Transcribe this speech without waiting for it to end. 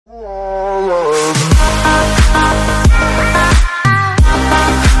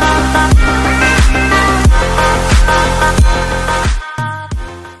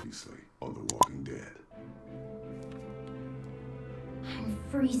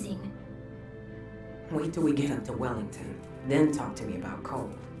freezing. Wait till we get up to Wellington, then talk to me about coal.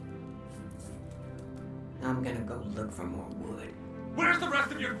 I'm gonna go look for more wood. Where's the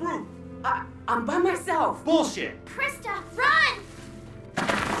rest of your group? I'm by myself. Bullshit! Krista, run!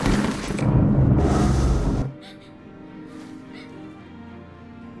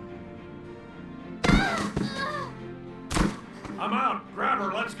 I'm out. Grab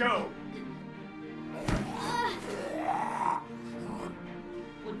her. Let's go.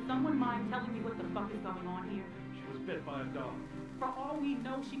 Would someone mind telling me what the fuck is going on here? She was bit by a dog. For all we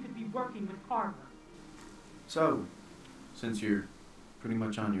know, she could be working with Carver. So, since you're pretty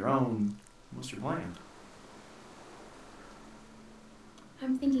much on your own, what's your plan?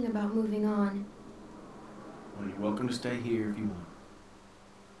 I'm thinking about moving on. Well, you're welcome to stay here if you want.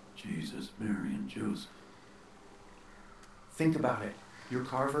 Jesus, Mary, and Joseph. Think about it. You're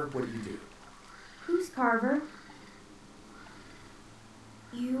Carver, what do you do? Who's Carver?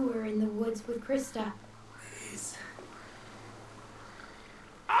 You were in the woods with Krista. Please.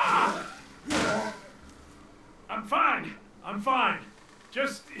 Ah! I'm fine. I'm fine.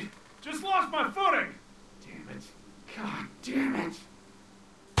 Just lost my footing. Damn it. God damn it.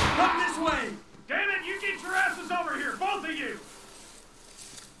 Come this way. Damn it, you get your asses over here, both of you.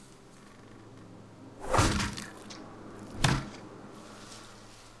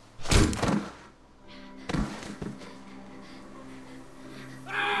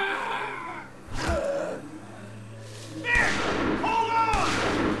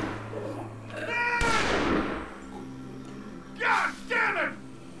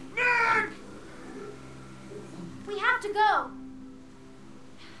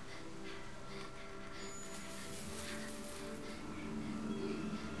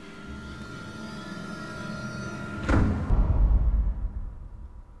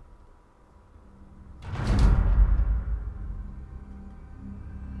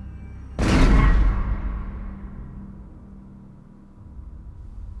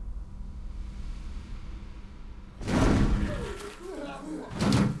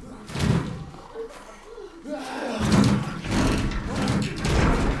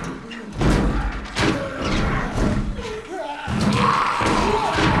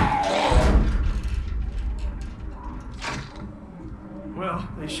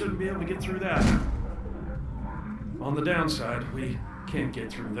 Shouldn't be able to get through that. On the downside, we can't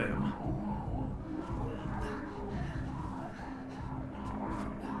get through them.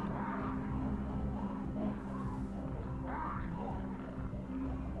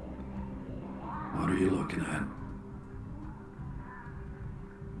 What are you looking at?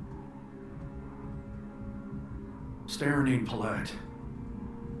 Staring ain't polite.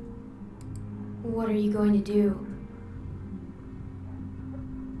 What are you going to do?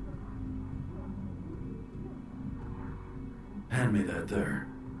 Hand me that there.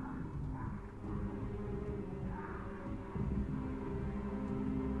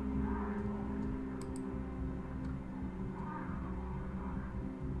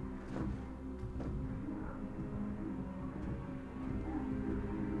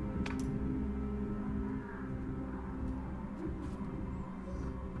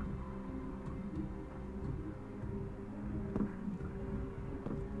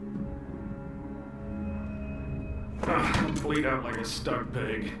 Bleed out like a stuck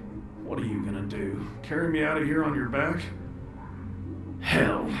pig. What are you gonna do? Carry me out of here on your back?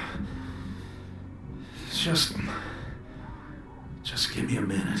 Hell. Just give me a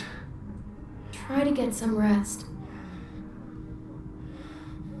minute. Try to get some rest.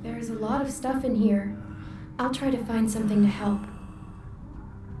 There's a lot of stuff in here. I'll try to find something to help.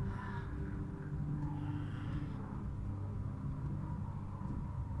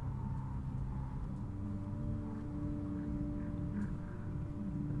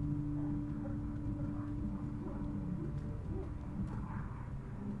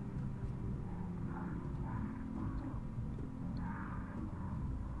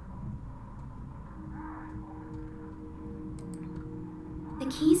 The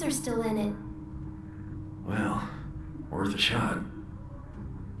keys are still in it. Well, worth a shot.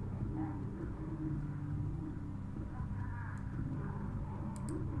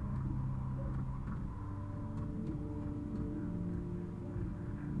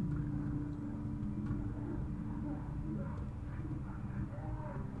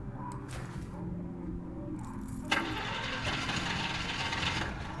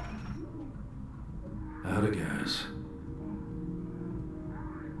 Out of gas.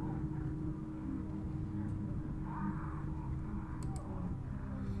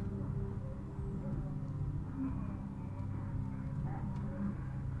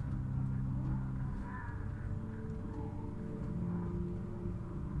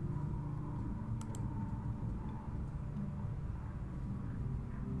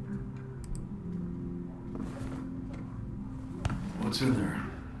 What's in there?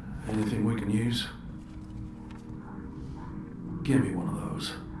 Anything we can use? Give me one of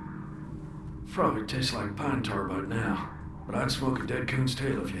those. Probably tastes like pine tar by now, but I'd smoke a dead coon's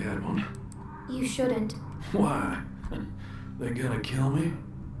tail if you had one. You shouldn't. Why? They gonna kill me?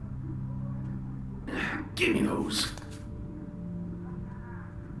 Give me those.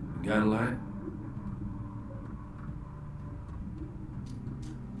 Got a light?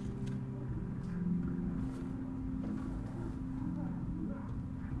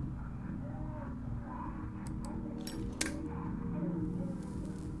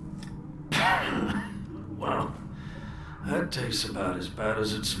 Well, that tastes about as bad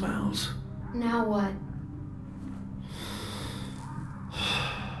as it smells. Now what?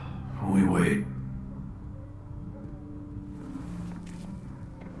 We wait.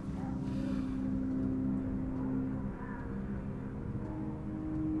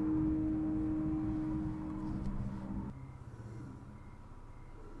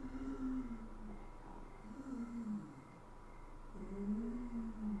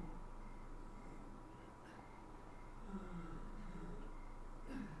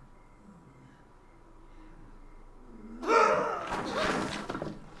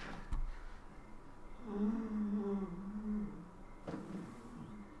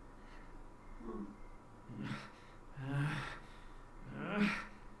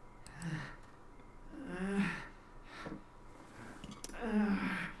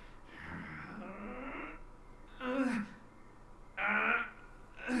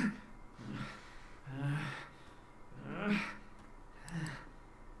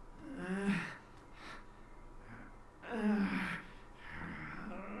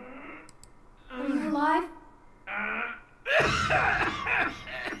 Are you alive?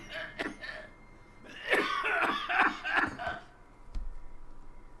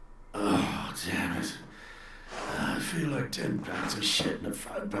 Oh, damn it. I feel like 10 pounds of shit in a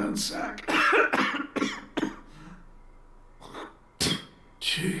 5-pound sack.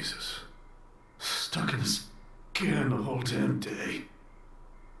 Jesus. Stuck in this can the whole damn day.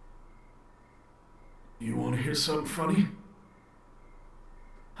 You want to hear something funny?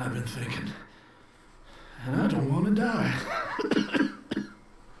 I've been thinking, and I don't want to die.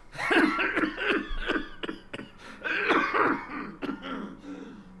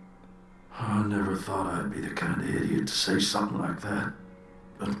 I never thought I'd be the kind of idiot to say something like that,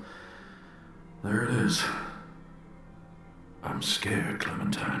 but there it is. I'm scared,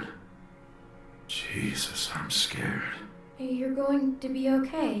 Clementine. Jesus, I'm scared. You're going to be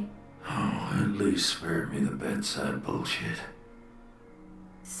okay. Oh, at least spare me the bedside bullshit.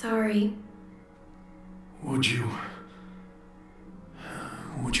 Sorry. Would you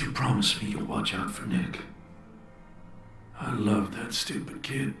promise me you'll watch out for Nick? I love that stupid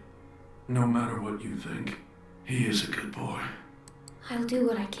kid. No matter what you think, he is a good boy. I'll do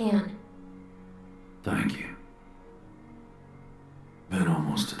what I can. Thank you. Been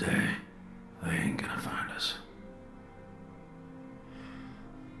almost a day. They ain't gonna find us.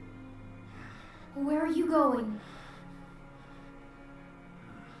 Where are you going?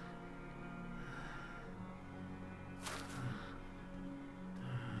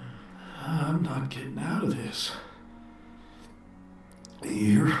 I'm not getting out of this.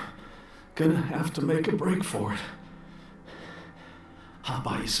 You're gonna have to make a break for it. I'll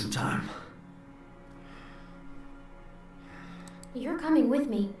buy you some time. You're coming with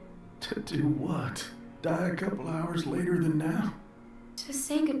me. To do what? Die a couple hours later than now? To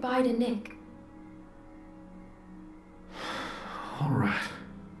say goodbye to Nick. All right.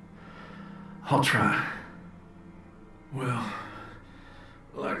 I'll try. Well,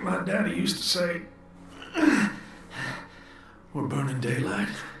 like my daddy used to say, we're burning daylight.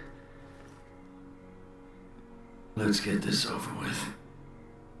 Let's get this over with.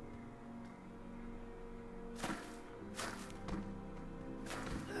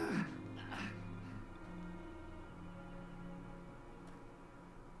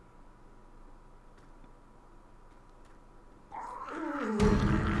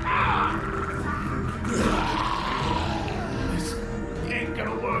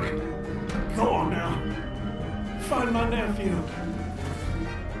 Find my nephew.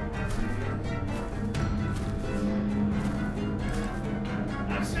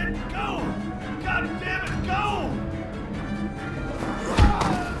 I said go! God damn it, go!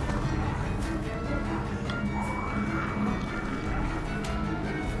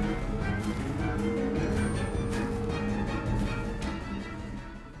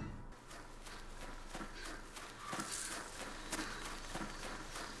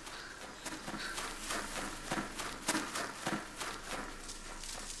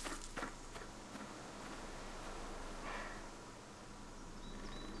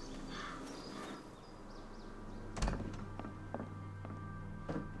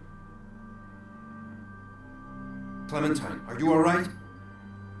 Clementine, are you alright?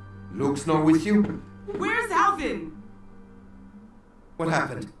 Luke's not with you? Where's Alvin? What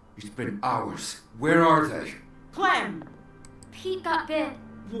happened? It's been hours. Where are they? Clem! Pete got bit.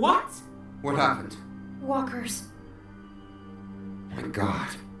 What? What happened? Walkers. My God.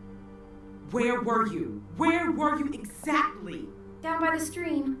 Where were you? Where were you exactly? Down by the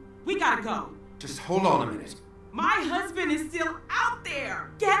stream. We gotta go. Just hold on a minute. My husband is still out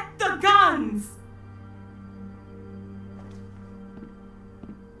there. Get the guns!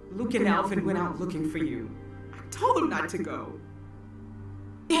 Luke and Alvin went out looking for you. I told them not to go.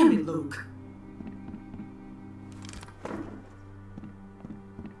 Damn it, Luke.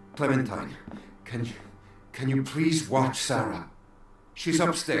 Clementine, can you please watch Sarah? She's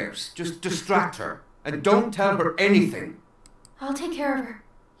upstairs. Just distract her. And don't tell her anything. I'll take care of her.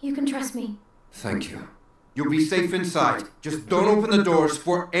 You can trust me. Thank you. You'll be safe inside. Just don't open the doors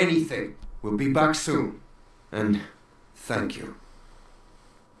for anything. We'll be back soon. And thank you.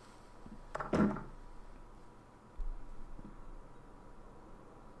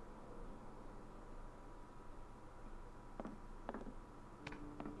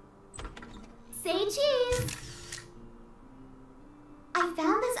 Say cheese! I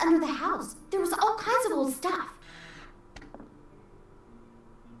found this under the house. There was all kinds of old stuff.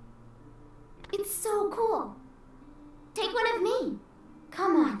 It's so cool. Take one of me.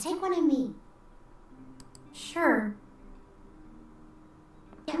 Come on, take one of me. Sure.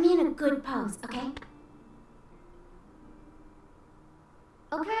 Get me in a good pose, okay?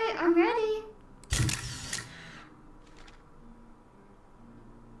 Okay, I'm ready.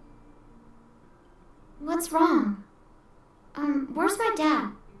 What's wrong? Where's my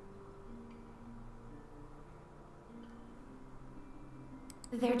dad?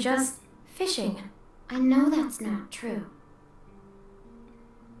 They're just fishing. I know that's not true.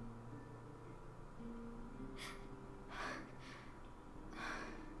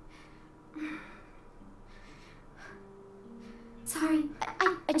 Sorry,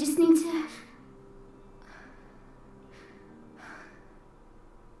 I just need to...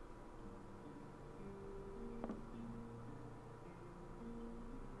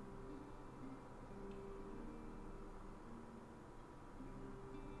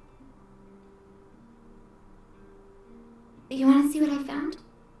 You want to see what I found?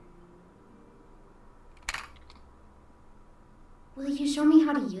 Will you show me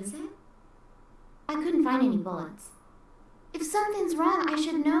how to use it? I couldn't find any bullets. If something's wrong, I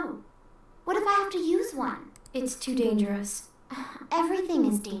should know. What if I have to use one? It's too dangerous. Everything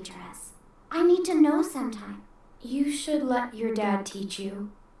is dangerous. I need to know sometime. You should let your dad teach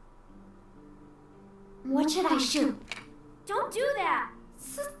you. What should I shoot? Don't do that!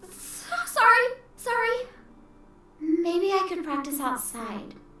 Sorry. Maybe I could practice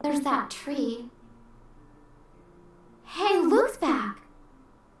outside. There's that tree. Hey, Luke's back!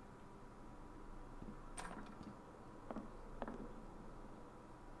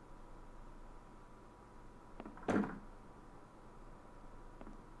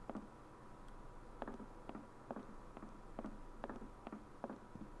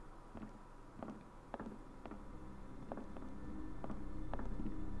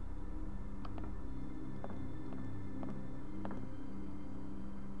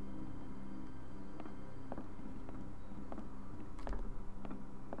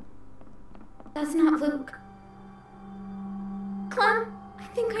 That's not Luke. Clem, I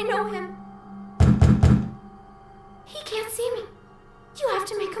think I know him. He can't see me. You have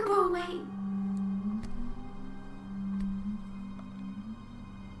to make him go away.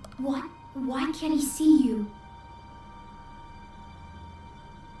 What? Why can't he see you?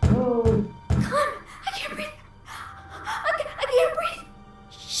 Hello? Clem, I can't breathe. I can't breathe.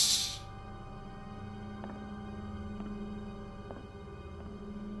 Shh.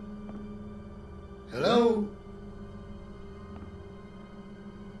 Hello?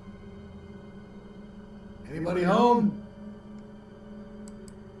 Anybody home?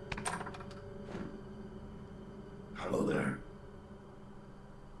 Hello there.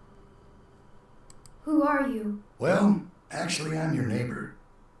 Who are you? Well, actually, I'm your neighbor.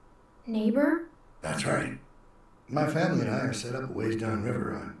 Neighbor? That's right. My family and I are set up a ways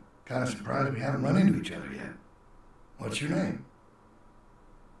downriver. I'm kind of surprised we haven't run into each other yet. What's your name?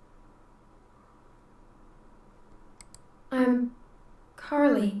 I'm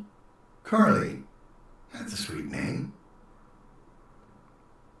Carly. Carly. That's a sweet name.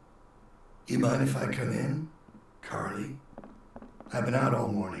 You mind if I come in, Carly? I've been out all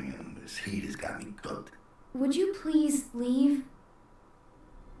morning and this heat has got me cooked. Would you please leave?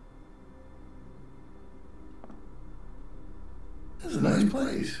 This is a nice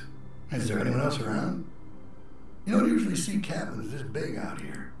place. Is there anyone else around? You don't usually see cabins this big out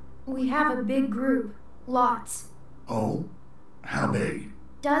here. We have a big group. Lots. Oh? How big?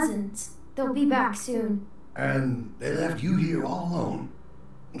 Dozens. They'll be back soon. And they left you here all alone.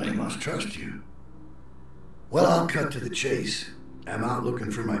 They must trust you. Well, I'll cut to the chase. I'm out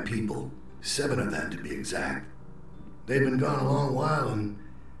looking for my people. 7 of them, to be exact. They've been gone a long while, and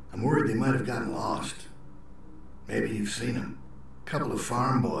I'm worried they might have gotten lost. Maybe you've seen them. A couple of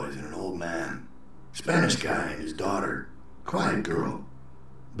farm boys and an old man. Spanish guy and his daughter. Quiet girl.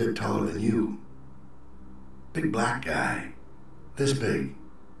 Bit taller than you. Big black guy. This big.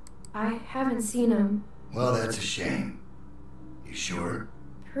 I haven't seen him. Well, that's a shame. You sure?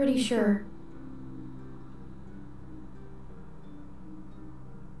 Pretty sure.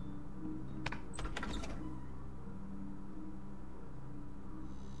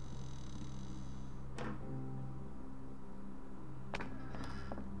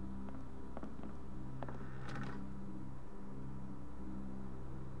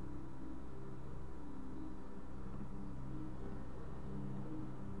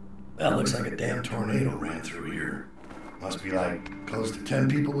 Well, looks like a damn tornado ran through here. Must be like close to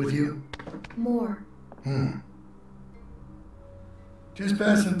 10 people with you? More. Just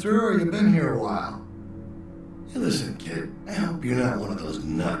passing through, or you been here a while? Hey, listen, kid, I hope you're not one of those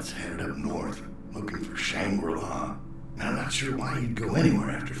nuts headed up north, looking for Shangri-La. And I'm not sure why you'd go anywhere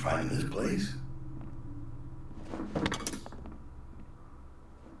after finding this place.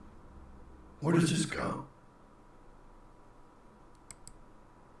 Where does this go?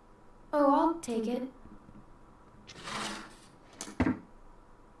 Oh, I'll take it.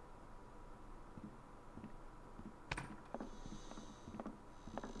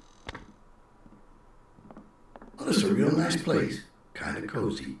 Well, this is a real nice place. Kinda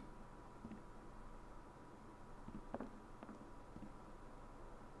cozy.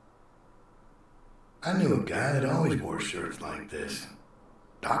 I knew a guy that always wore shirts like this.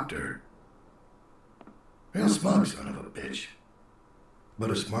 Doctor. Real smug son of a bitch. But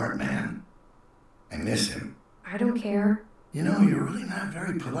a smart man. I miss him. I don't care. You know, you're really not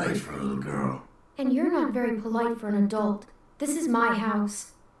very polite for a little girl. And you're not very polite for an adult. This is my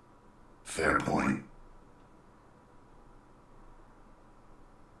house. Fair point.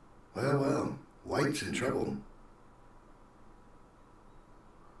 Well, White's in trouble.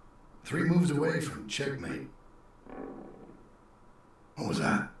 3 moves away from checkmate. What was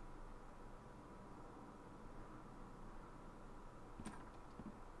that?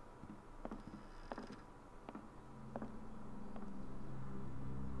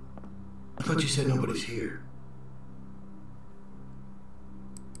 I thought you said nobody's here.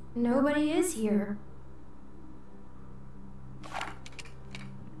 Nobody is here.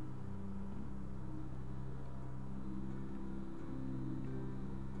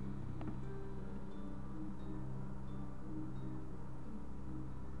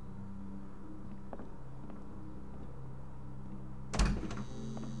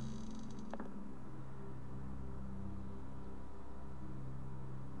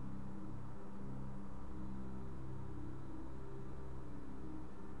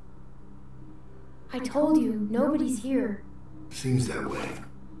 I told you, nobody's here. Seems that way.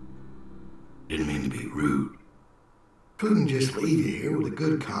 Didn't mean to be rude. Couldn't just leave you here with a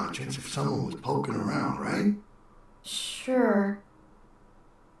good conscience if someone was poking around, right? Sure.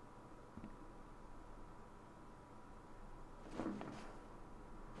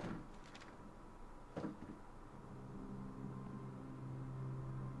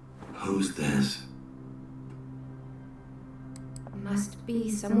 Who's this? Must be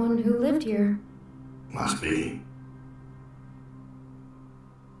someone who lived here. Must be.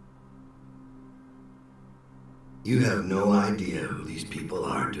 You have no idea who these people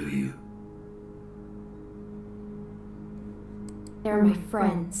are, do you? They're my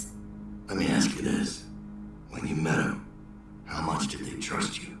friends. Let me ask you this. When you met them, how much did they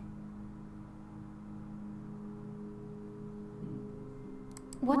trust you?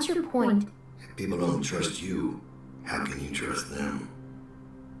 What's your point? If people don't trust you, how can you trust them?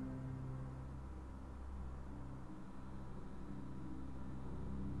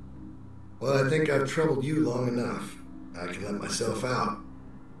 Well, I think I've troubled you long enough. I can let myself out.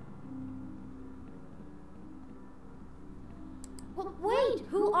 Well, wait,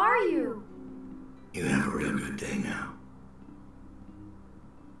 who are you? You have a real good day now.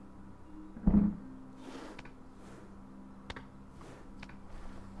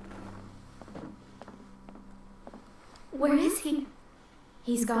 Where is he?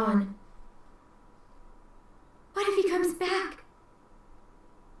 He's gone. What if he comes back?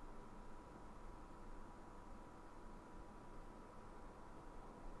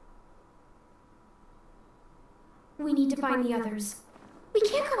 We need to find the others. We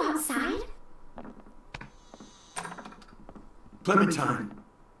can't go outside. Clementine.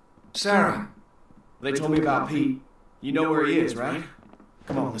 Sarah. They told me about Pete. You know where he is, right?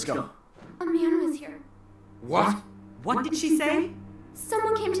 Come on, let's go. A man was here. What? What did she say?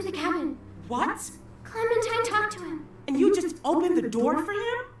 Someone came to the cabin. What? Clementine talked to him. And you just opened the door for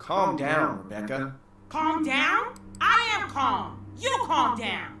him? Calm down, Rebecca. Calm down? I am calm. You calm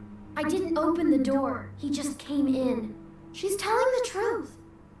down. I didn't open the door. He just came in. She's telling the truth.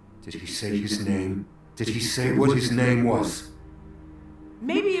 Did he say his name? Did he say what his name was?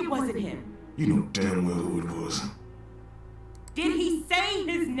 Maybe it wasn't him. You know damn well who it was. Did he say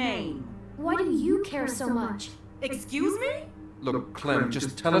his name? Why do you care so much? Excuse me? Look, Clem,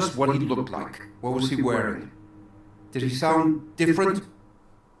 just tell us what he looked like. What was he wearing? Did he sound different?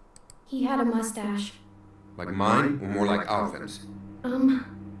 He had a mustache. Like mine, or more like Alvin's?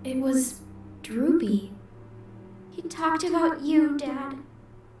 It was droopy. He talked about you, Dad.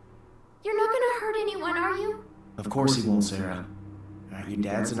 You're not gonna hurt anyone, are you? Of course he won't, Sarah. Your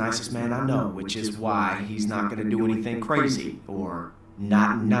dad's the nicest man I know, which is why he's not gonna do anything crazy or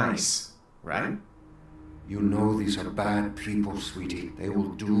not nice, right? You know these are bad people, sweetie. They will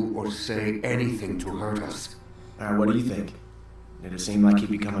do or say anything to hurt us. Alright, what do you think? Did it seem like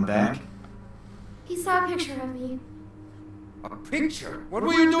he'd be coming back? He saw a picture of me. A picture? What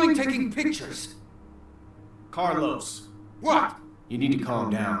were you doing taking pictures? Carlos. What? You need to calm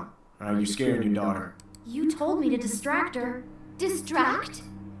down. Alright, you're scaring your daughter. You told me to distract her. Distract?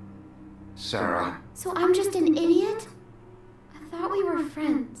 Sarah. So I'm just an idiot? I thought we were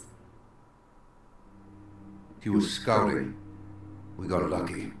friends. He was scouting. We got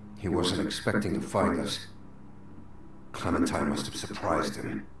lucky. He wasn't expecting to find us. Clementine must have surprised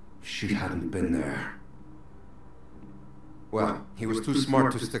him. If she hadn't been there. Well, he was too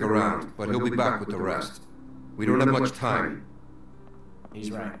smart to stick around, but he'll be back with the rest. We don't have much time.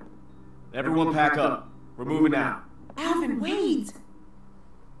 He's right. Everyone pack up. We're moving out. Alvin, wait.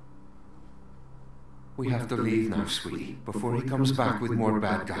 We have to leave now, sweetie, before he comes back with more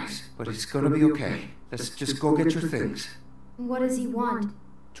bad guys. But it's gonna be okay. Let's just go get your things. What does he want?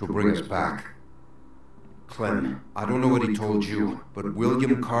 To bring us back. Clem, I don't know what he told you, but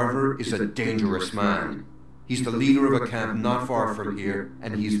William Carver is a dangerous man. He's the leader of a camp not far from here,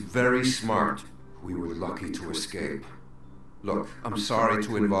 and he's very smart. We were lucky to escape. Look, I'm sorry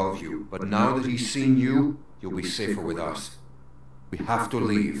to involve you, but now that he's seen you, you'll be safer with us. We have to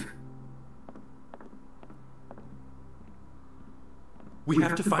leave. We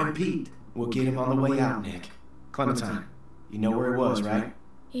have to find Pete. We'll get him on the way out, Nick. Clementine, you know where he was, right?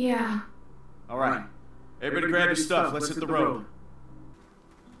 Yeah. Alright. Everybody grab your stuff. Let's hit the road.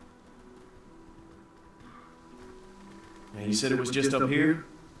 Now, you said it was just up here?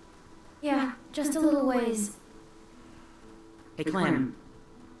 Yeah, just a little ways. Hey, Clem.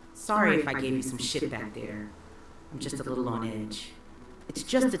 Sorry if I gave you some shit back there. I'm just a little on edge. It's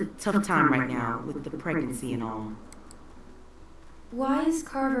just a tough time right now with the pregnancy and all. Why is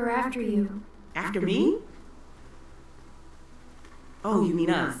Carver after you? After me? Oh, you mean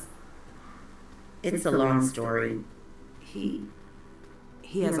us? It's a long story. He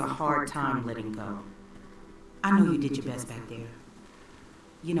has a hard time letting go. I know you did your best back there.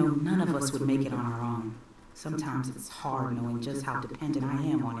 You know, none of us would make it on our own. Sometimes it's hard knowing just how dependent I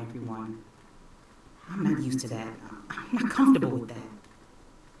am on everyone. I'm not used to that. I'm not comfortable with that.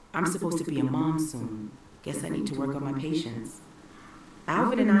 I'm supposed to be a mom soon. Guess I need to work on my patience.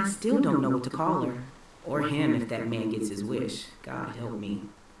 Alvin and I still don't know what to call her. Or him if that man gets his wish. God help me.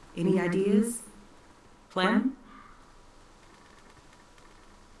 Any ideas? Clem?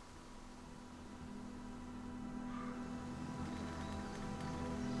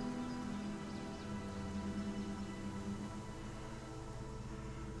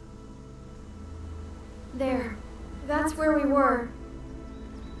 There. That's where we were.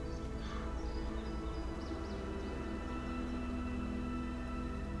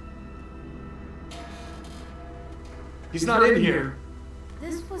 He's not in here.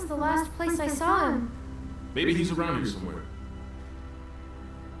 This was the last place I saw him. Maybe he's around here somewhere.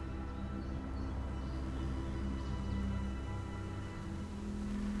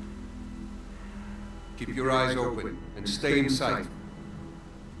 Keep your eyes open and stay in sight.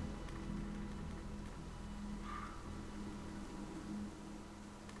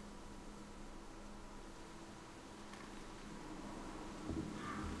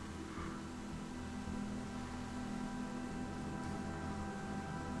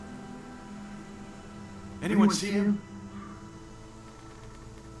 Anyone see him?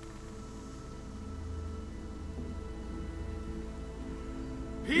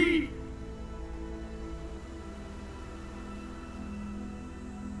 Pete!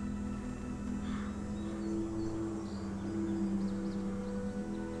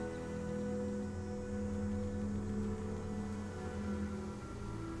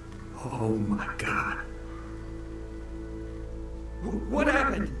 Oh my God. What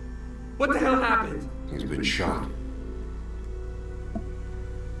happened? What the hell happened? He's been shot.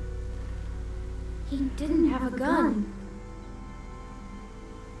 He didn't have a gun.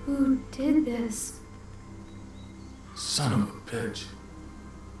 Who did this? Son of a bitch.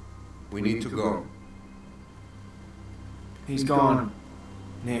 We need to go. He's gone.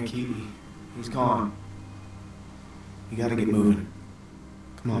 Nick, he's gone. You gotta get moving.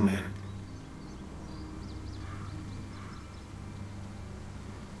 Come on, man.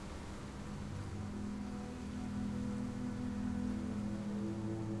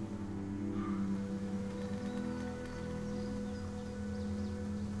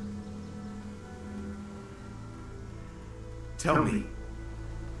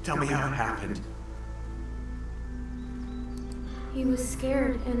 Tell me how it happened. He was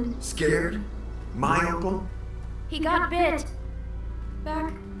scared and Scared? My uncle? he got bit.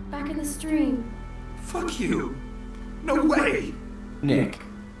 Back in the stream. Fuck you. No way. Nick,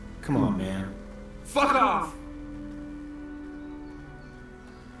 come on, man. Fuck off.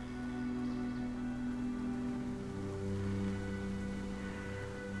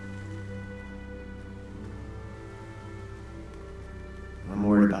 I'm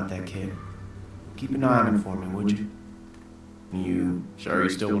worried about that kid. Keep an eye on him for me, would you? You sure you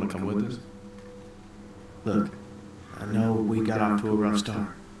still want to come with us? Look, I know we got off to a rough start,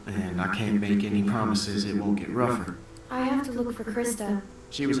 and I can't make any promises it won't get rougher. I have to look for Krista.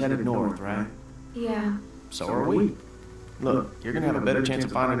 She was headed north, right? Yeah. So are we. Look, you're gonna have a better chance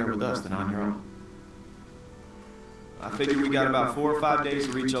of finding her with us than on your own. I figure we got about 4 or 5 days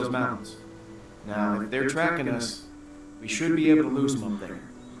to reach those mountains. Now, if they're tracking us, we should be able to lose them up there.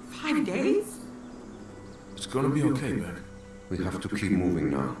 5 days? It's gonna be okay, Beck. We have to keep moving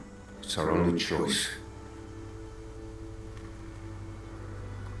now. It's our only choice.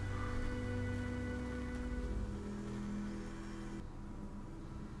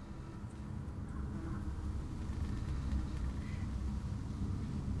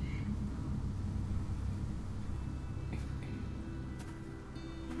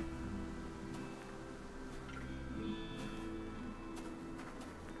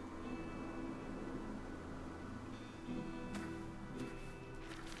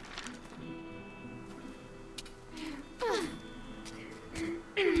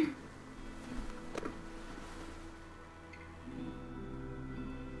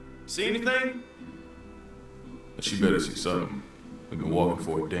 See anything? She better see something. We've been walking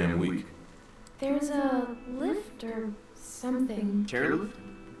for a damn week. There's a lift or something. Chairlift?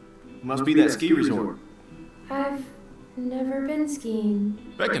 Must be that ski resort. I've never been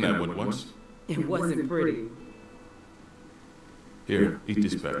skiing. Beck and I went once. It wasn't pretty. Here, eat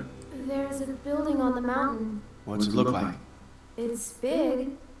this, Beck. There's a building on the mountain. What's it look like? It's big.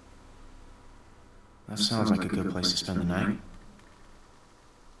 That sounds like a good place to spend the night.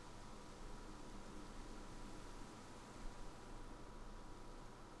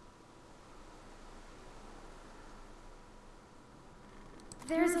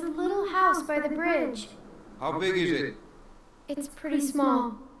 There's a little house by the bridge. How big is it? It's pretty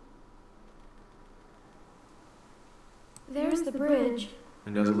small. There's the bridge.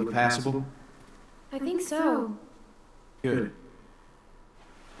 And does it look passable? I think so. Good.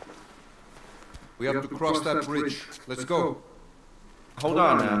 We have to cross that bridge. Let's go. Hold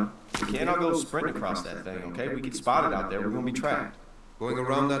on now. We can't all go sprinting across that thing, okay? We get spotted out there, we're gonna be tracked. Going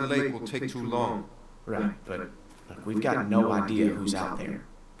around that lake will take too long. Right, but look, we've got no idea who's out there.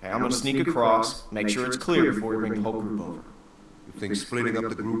 Okay, I'm gonna sneak across, make sure it's clear before we bring the whole group over. You think splitting up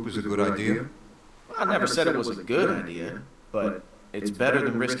the group is a good idea? Well, I never said it was a good idea, but it's better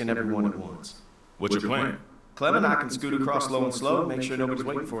than risking everyone at once. What's your plan? Clem and I can scoot across low and slow, make sure nobody's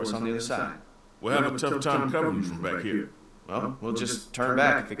waiting for us on the other side. We'll have a tough time covering you from back here. Well, we'll just turn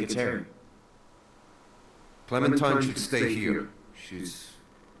back if it gets hairy. Clementine should stay here.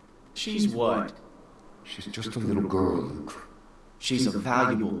 She's what? She's just a little girl, Luke. She's a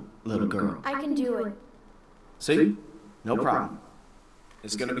valuable little girl. I can do it. See? No problem.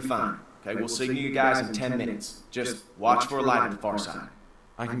 It's gonna be fine. Okay, we'll signal you guys in 10 minutes. Just watch for a light at the far side.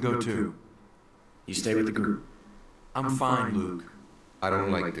 I can go too. You stay with the group. I'm fine, Luke. I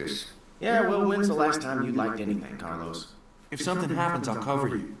don't like this. Yeah, well, when's the last time you liked anything, Carlos? If something happens, I'll cover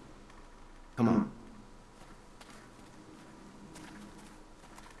you. Come on.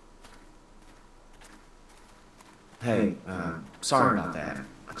 Hey, sorry about that.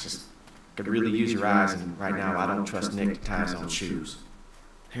 I just could really use your eyes, and right now I don't trust Nick to tie his own shoes.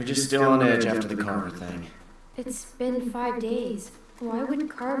 They're just still on edge after the Carver thing. It's been 5 days. Why would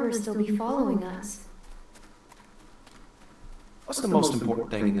Carver still be following us? What's the most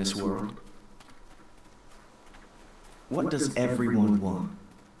important thing in this world? What does everyone want?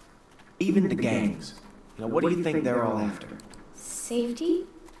 Even the gangs. You know, what do you think they're all after? Safety?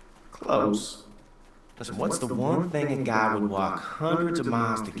 Close. Listen, what's the one thing a guy would walk hundreds of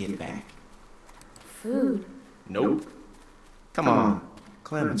miles to get back? Food. Nope. Come on.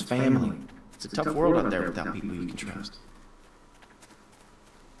 Clement's family. It's a tough world out there without people you can trust.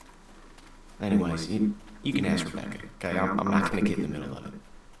 Anyways, you can ask Rebecca, okay? I'm not going to get in the middle of it.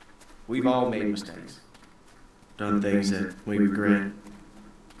 We've all made mistakes. Done things that we regret.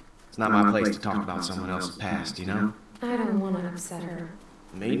 It's not my place to talk about someone else's past, you know? I don't want to upset her.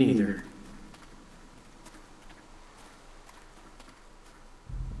 Me neither.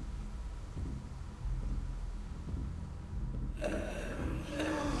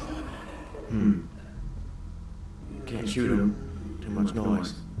 Can't shoot them. Too much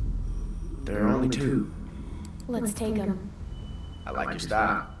noise. There are only two. Let's take them. I like your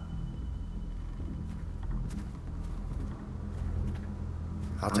style.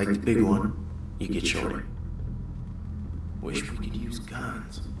 I'll take the big one. You get Shorty. Wish we could use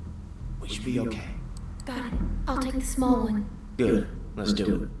guns. We should be okay. Got it. I'll take the small one. Good. Let's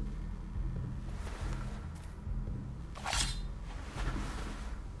do it.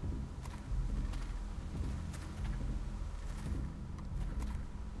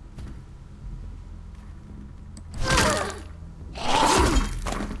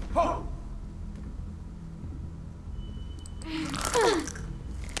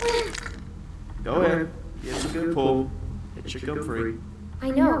 Go ahead. Get a good pull. It should go free.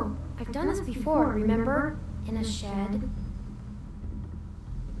 I know. I've done this before, remember? In a shed.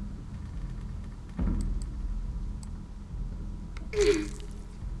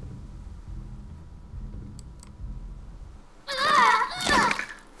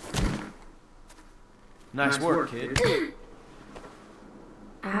 Nice work, kid.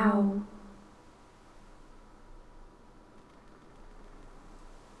 Ow.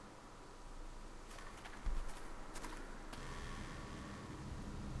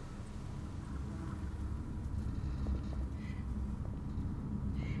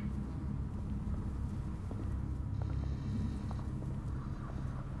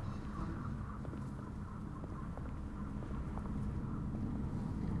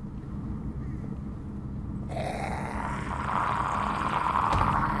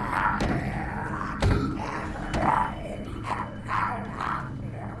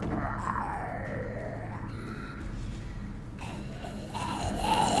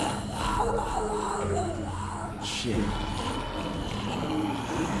 Shit.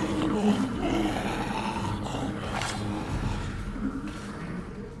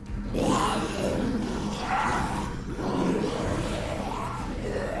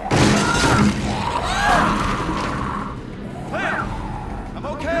 I'm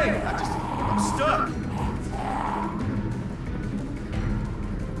okay. I'm stuck.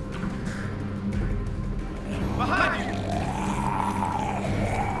 Behind you.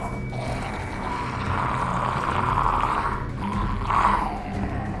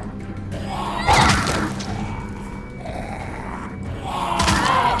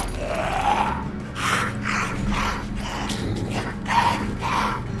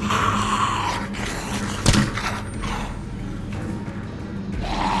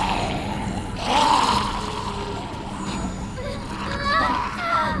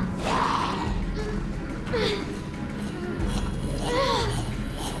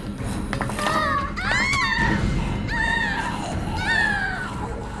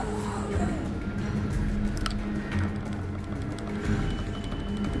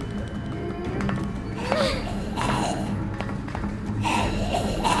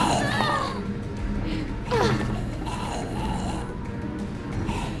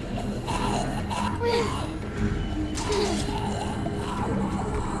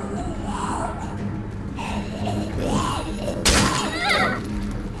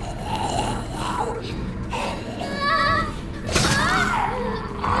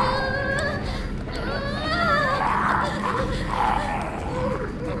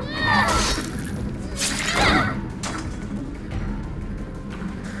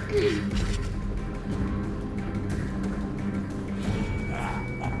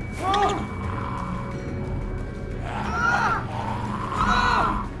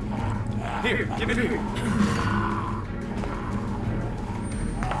 Here, give it here.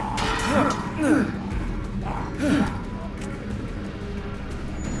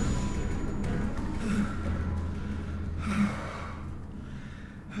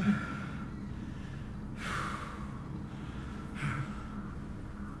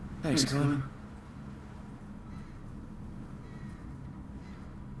 Thanks, Clem.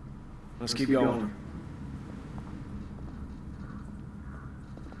 Let's keep going.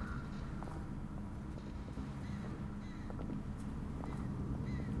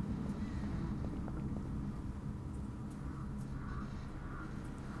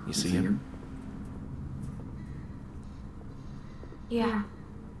 You see him? Yeah.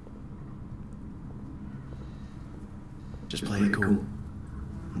 Just play it cool.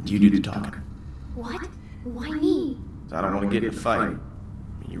 You do the talking. What? Why me? I don't want to get in a fight.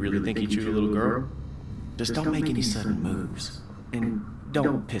 You really think he chewed a little girl? Just don't make any sudden moves. And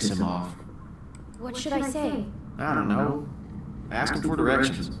don't piss him off. What should I say? I don't know. Ask him for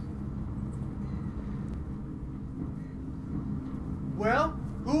directions. Well,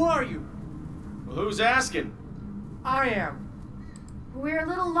 who are you? Well, who's asking? I am. We're a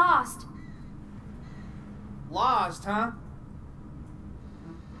little lost. Lost, huh?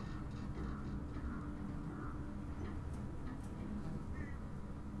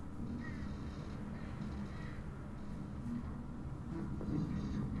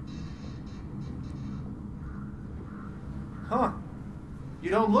 Huh. You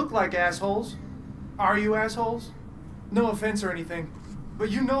don't look like assholes. Are you assholes? No offense or anything, but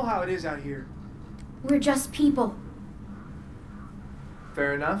you know how it is out here. We're just people.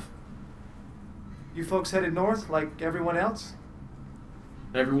 Fair enough. You folks headed north like everyone else?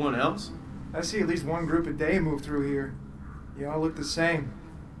 Everyone else? I see at least one group a day move through here. You all look the same.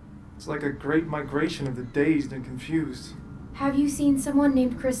 It's like a great migration of the dazed and confused. Have you seen someone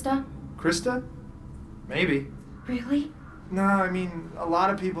named Krista? Krista? Maybe. Really? No, I mean, a lot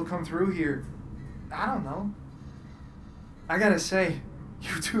of people come through here. I don't know. I gotta say,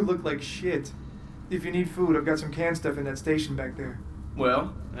 you two look like shit. If you need food, I've got some canned stuff in that station back there.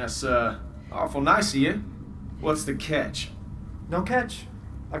 Well, that's, awful nice of you. What's the catch? No catch.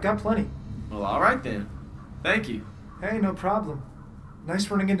 I've got plenty. Well, all right then. Thank you. Hey, no problem.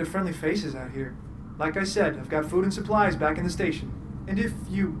 Nice running into friendly faces out here. Like I said, I've got food and supplies back in the station. And if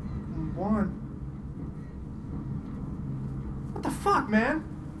you want... What the fuck, man?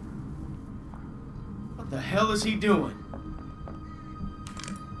 What the hell is he doing?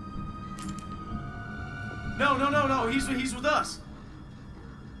 No, he's with us.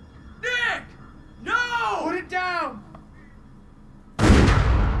 Nick! No! Put it down!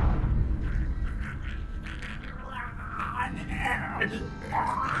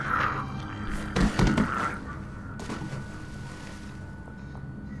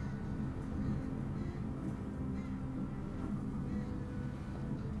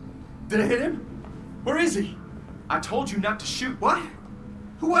 Did I hit him? Where is he? I told you not to shoot. What?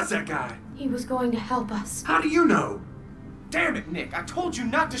 Who was that guy? He was going to help us. How do you know? Damn it, Nick. I told you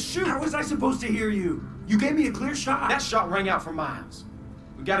not to shoot. How was I supposed to hear you? You gave me a clear shot. That shot rang out for miles.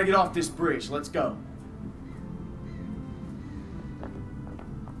 We gotta get off this bridge. Let's go.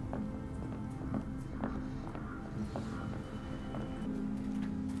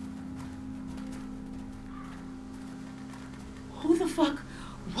 Who the fuck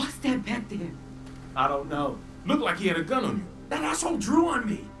was that back there? I don't know. Looked like he had a gun on you. That asshole drew on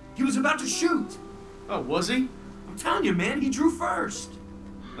me. He was about to shoot. Oh, was he? I'm telling you, man, he drew first.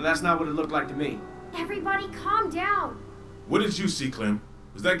 Well, that's not what it looked like to me. Everybody calm down. What did you see, Clem?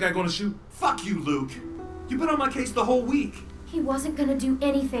 Was that guy gonna shoot? Fuck you, Luke. You've been on my case the whole week. He wasn't gonna do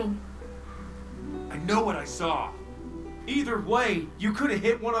anything. I know what I saw. Either way, you could have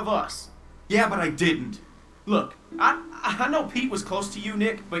hit one of us. Yeah, but I didn't. Look, I know Pete was close to you,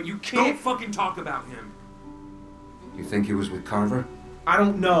 Nick, but you can't... Don't fucking talk about him. You think he was with Carver? I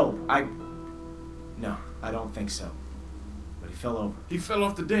don't know. No, I don't think so. But he fell over. He fell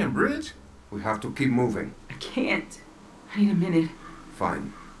off the damn bridge? We have to keep moving. I can't. I need a minute.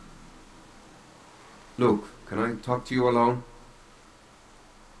 Fine. Luke, can I talk to you alone?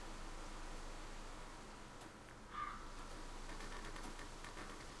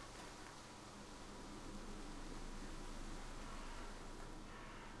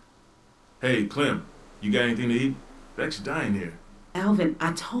 Hey, Clem, you got anything to eat? Beck's dying here. Alvin,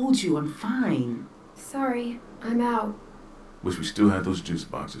 I told you I'm fine. Sorry, I'm out. Wish we still had those juice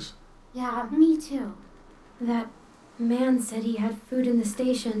boxes. Yeah, me too. That man said he had food in the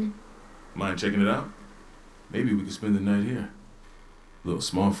station. Mind checking it out? Maybe we could spend the night here. A little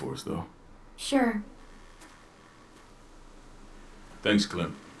small for us, though. Sure. Thanks,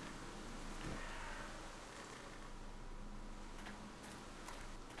 Clem.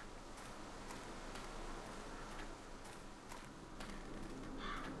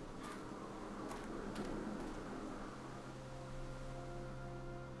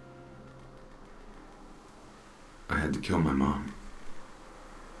 I had to kill my mom.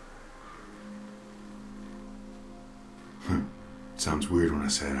 Sounds weird when I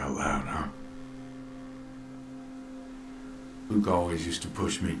say it out loud, huh? Luke always used to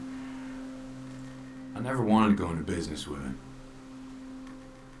push me. I never wanted to go into business with him.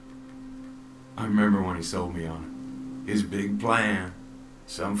 I remember when he sold me on it. His big plan.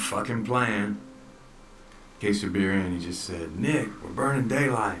 Some fucking plan. Case of beer in, he just said, "Nick, we're burning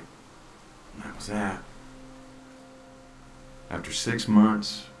daylight." And that was that. After 6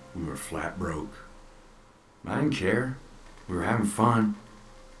 months, we were flat broke. I didn't care. We were having fun.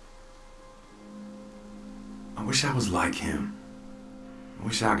 I wish I was like him. I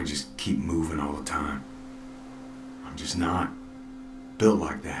wish I could just keep moving all the time. I'm just not built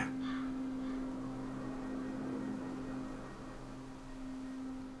like that.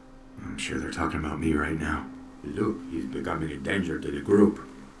 I'm sure they're talking about me right now. Look, he's becoming a danger to the group.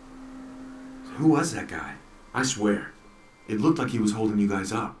 Who was that guy? I swear, it looked like he was holding you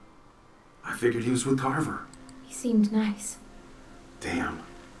guys up. I figured he was with Carver. He seemed nice. Damn.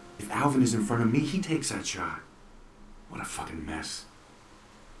 If Alvin is in front of me, he takes that shot. What a fucking mess.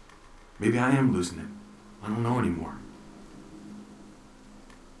 Maybe I am losing it. I don't know anymore.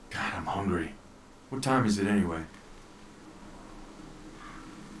 God, I'm hungry. What time is it anyway?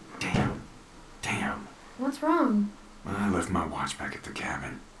 Damn. What's wrong? I left my watch back at the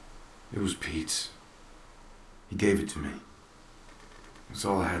cabin. It was Pete's. He gave it to me. That's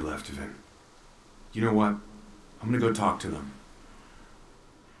all I had left of him. You know what? I'm gonna go talk to them.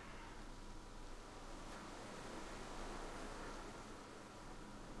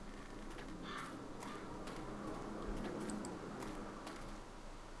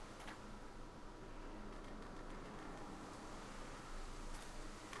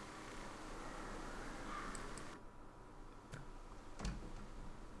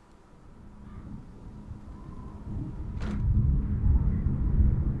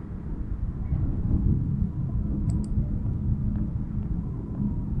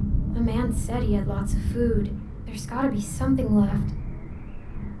 The man said he had lots of food. There's gotta be something left.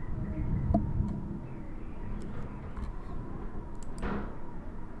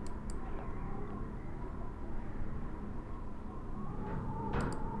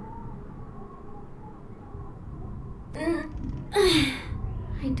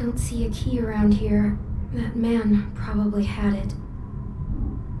 I don't see a key around here. That man probably had it.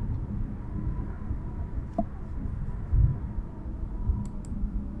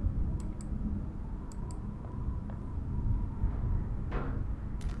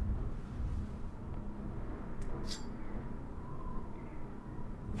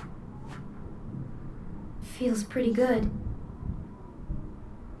 Feels pretty good.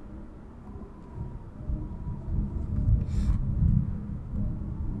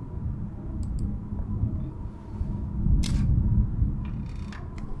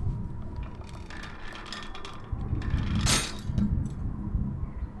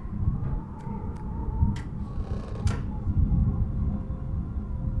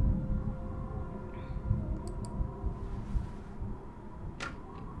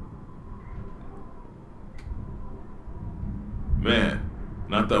 Man,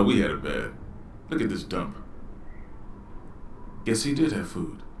 I thought we had it bad. Look at this dump. Guess he did have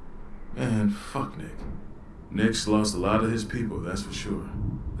food. Man, fuck Nick. Nick's lost a lot of his people, that's for sure.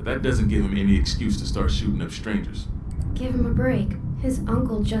 But that doesn't give him any excuse to start shooting up strangers. Give him a break. His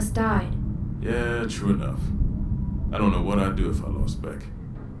uncle just died. Yeah, true enough. I don't know what I'd do if I lost Beck.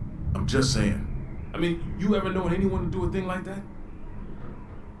 I'm just saying. I mean, you ever known anyone to do a thing like that?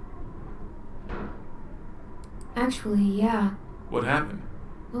 Actually, yeah. What happened?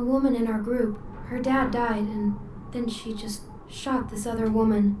 A woman in our group. Her dad died, and then she just shot this other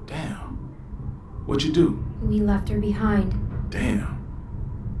woman. Damn. What'd you do? We left her behind. Damn.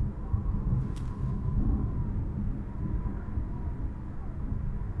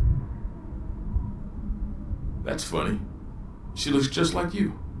 That's funny. She looks just like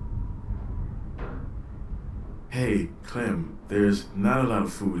you. Hey, Clem, there's not a lot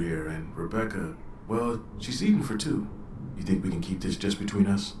of food here, and Rebecca, well, she's eating for two. You think we can keep this just between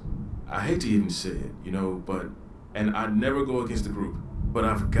us? I hate to even say it, you know, and I'd never go against the group, but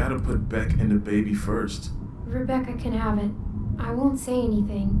I've got to put Beck and the baby first. Rebecca can have it. I won't say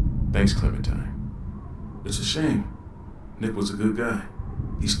anything. Thanks, Clementine. It's a shame. Nick was a good guy.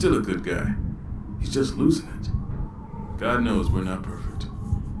 He's still a good guy. He's just losing it. God knows we're not perfect.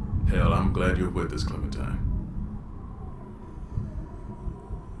 Hell, I'm glad you're with us, Clementine.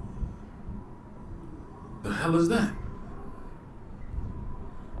 The hell is that?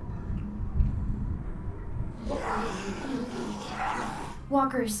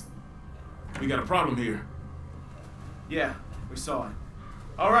 Walkers. We got a problem here. Yeah, we saw it.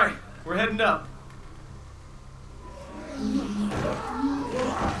 All right, we're heading up.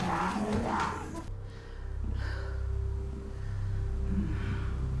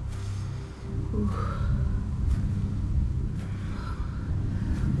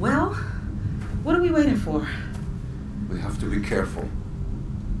 for? We have to be careful.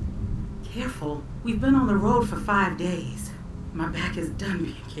 Careful? We've been on the road for 5 days. My back is done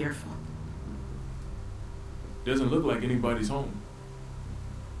being careful. Doesn't look like anybody's home.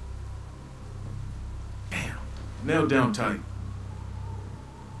 Damn. Nailed down tight.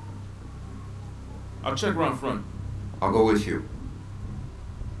 I'll check around front. I'll go with you.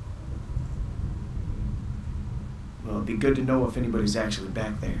 Well, it'd be good to know if anybody's actually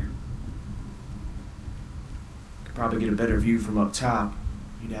back there. Could probably get a better view from up top.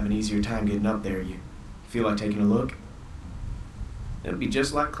 You'd have an easier time getting up there. You feel like taking a look? It'd be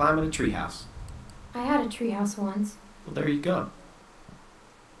just like climbing a treehouse. I had a treehouse once. Well, there you go.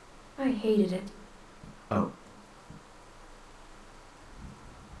 I hated it. Oh.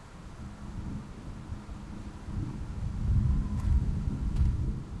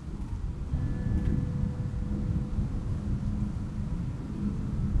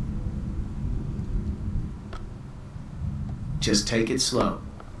 Just take it slow,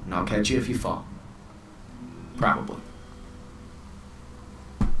 and I'll catch you if you fall. Probably.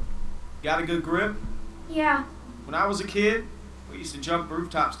 Got a good grip? Yeah. When I was a kid, we used to jump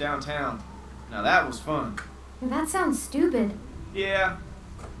rooftops downtown. Now that was fun. That sounds stupid. Yeah.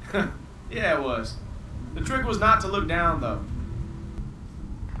 Yeah, it was. The trick was not to look down, though.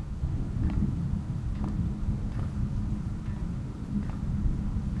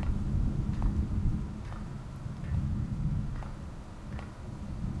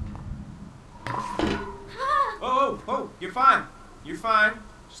 Oh, you're fine. You're fine.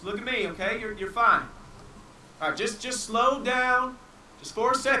 Just look at me, okay? You're fine. All right, just slow down. Just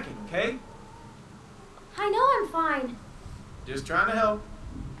for a second, okay? I know I'm fine. Just trying to help.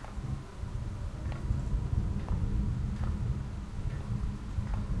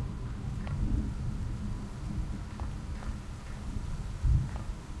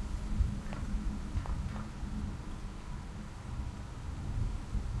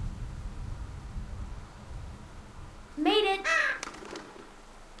 Made it. You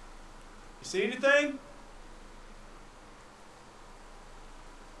see anything?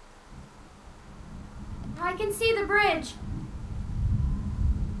 I can see the bridge.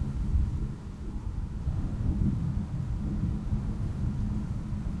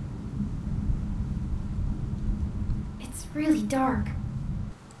 It's really dark.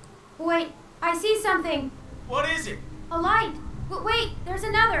 Wait, I see something. What is it? A light. Wait, there's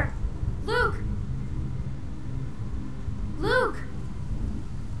another. Luke. Luke.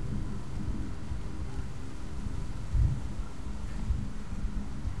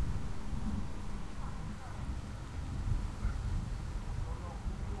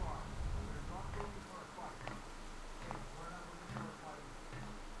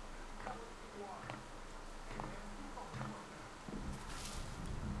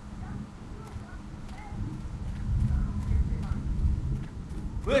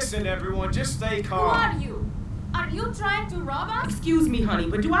 Listen, everyone, just stay Who calm. are you? Are you trying to rob us? Excuse me, honey,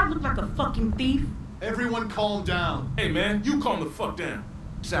 but do I look like a fucking thief? Everyone calm down. Hey, man, you calm the fuck down.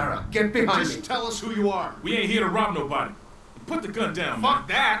 Sarah, get behind me. Just tell us who you are. We ain't here to rob nobody. Put the gun down, Fuck man.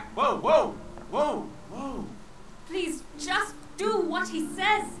 that. Whoa. Please, just do what he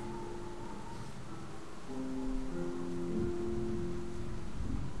says.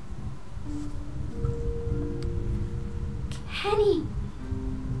 Kenny.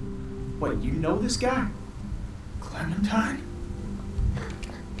 Wait, you know this guy? Clementine?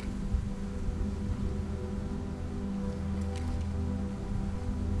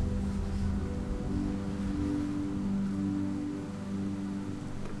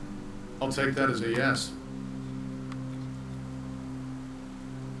 I'll take that as a yes.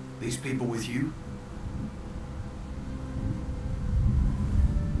 These people with you?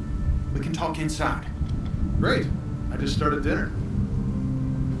 We can talk inside. Great. I just started dinner.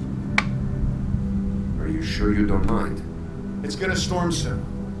 Are you sure you don't mind? It's gonna storm soon.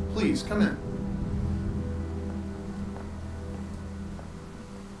 Please, come in.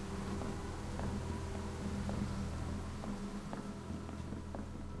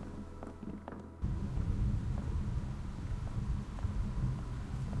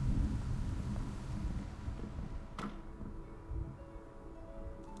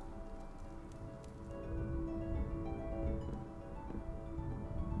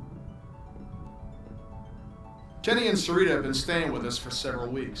 Jenny and Sarita have been staying with us for several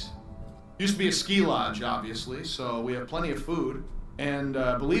weeks. Used to be a ski lodge, obviously, so we have plenty of food. And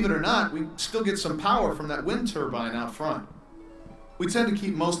believe it or not, we still get some power from that wind turbine out front. We tend to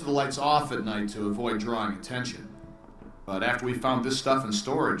keep most of the lights off at night to avoid drawing attention. But after we found this stuff in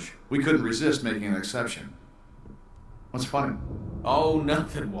storage, we couldn't resist making an exception. What's funny? Oh,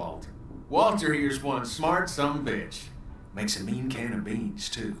 nothing, Walt. Walter here's one smart sumbitch. Makes a mean can of beans,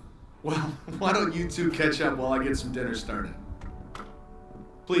 too. Well, why don't you two catch up while I get some dinner started?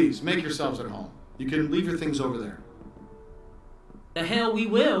 Please, make yourselves at home. You can leave your things over there. The hell we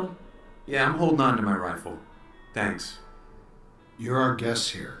will. Yeah, I'm holding on to my rifle. Thanks. You're our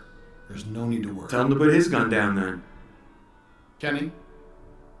guests here. There's no need to worry. Tell him to put his gun down then. Kenny?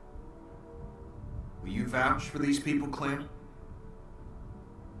 Will you vouch for these people, Clem?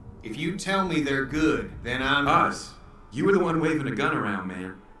 If you tell me they're good, then I'm... Us. You were the one waving a gun around,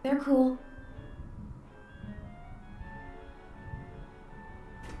 man. They're cool.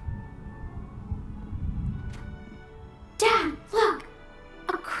 Dad, look!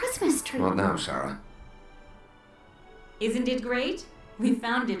 A Christmas tree! What now, Sarah? Isn't it great? We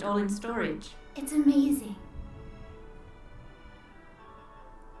found it all in storage. It's amazing.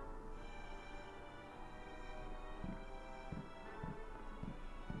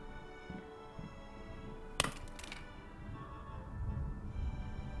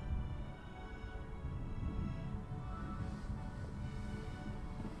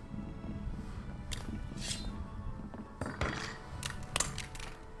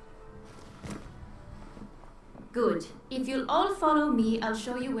 Good. If you'll all follow me, I'll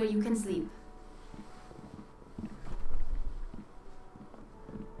show you where you can sleep.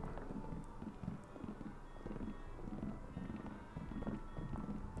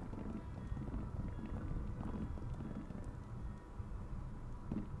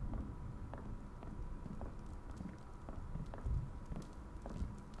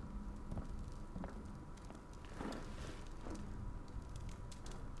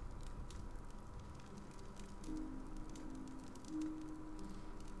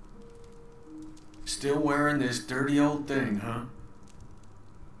 Still wearing this dirty old thing, huh?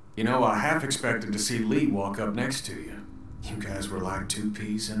 You know, I half expected to see Lee walk up next to you. You guys were like two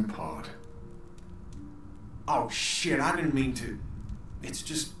peas in a pod. Oh shit, I didn't mean to. It's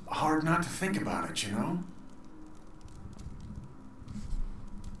just hard not to think about it, you know?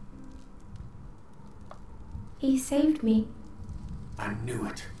 He saved me. I knew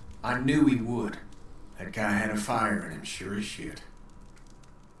it. I knew he would. That guy had a fire in him, sure as shit.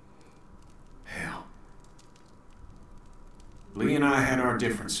 Hell. Lee and I had our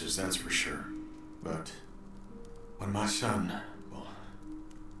differences, that's for sure. But when my son, well,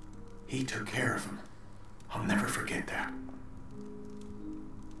 he took care of him. I'll never forget that.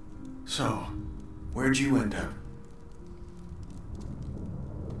 So, where'd you end up?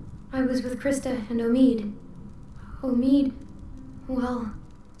 I was with Krista and Omid. Omid, well,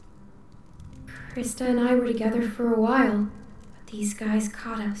 Krista and I were together for a while, but these guys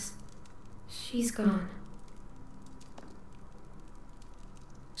caught us. She's gone.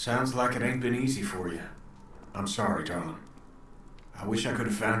 Sounds like it ain't been easy for you. I'm sorry, darling. I wish I could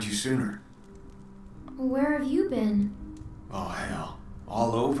have found you sooner. Where have you been? Oh, hell.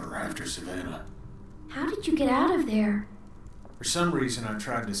 All over after Savannah. How did you get out of there? For some reason, I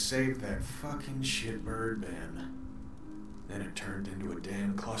tried to save that fucking shitbird Ben. Then it turned into a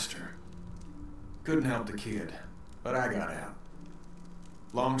damn cluster. Couldn't help the kid, but I got out.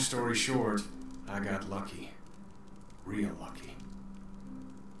 Long story short, I got lucky. Real lucky.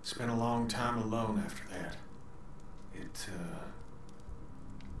 Spent a long time alone after that.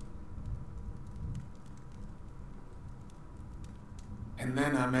 And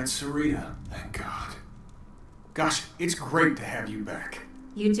then I met Sarita, thank God. Gosh, it's great to have you back.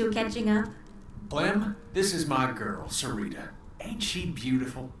 You two catching up? Clem, this is my girl, Sarita. Ain't she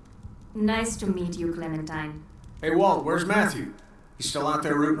beautiful? Nice to meet you, Clementine. Hey, Walt, where's Matthew? He's still out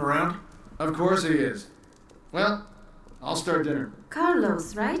there rooting around? Of course he is. Well, I'll start dinner.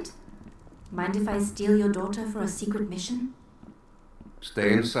 Carlos, right? Mind if I steal your daughter for a secret mission?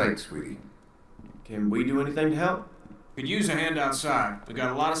 Stay in sight, sweetie. Can we do anything to help? Could use a hand outside. We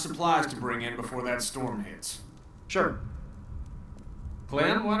got a lot of supplies to bring in before that storm hits. Sure.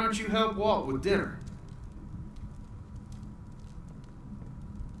 Clem, why don't you help Walt with dinner?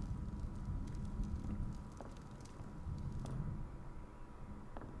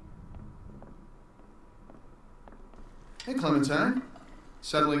 Hey, Clementine.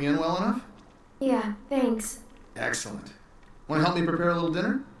 Settling in well enough? Yeah, thanks. Excellent. Want to help me prepare a little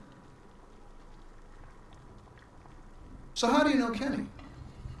dinner? So how do you know Kenny?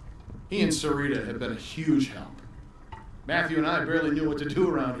 He and Sarita have been a huge help. Matthew and I barely knew what to do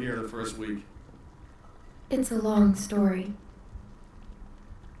around here the first week. It's a long story.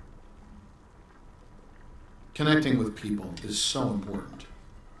 Connecting with people is so important.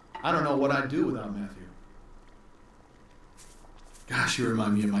 I don't know what I'd do without Matthew. Gosh, you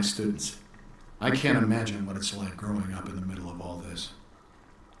remind me of my students. I can't imagine what it's like growing up in the middle of all this.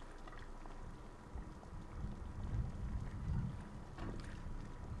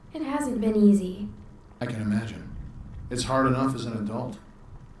 It hasn't been easy. I can imagine. It's hard enough as an adult.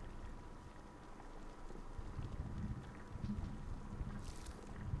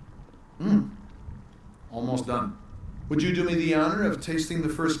 Almost done. Would you do me the honor of tasting the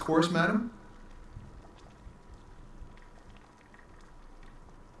first course, madam?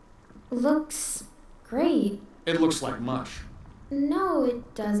 Looks great. It looks like mush. No,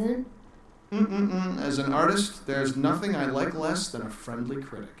 it doesn't. As an artist, there's nothing I like less than a friendly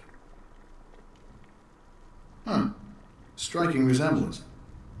critic. Huh. Striking resemblance.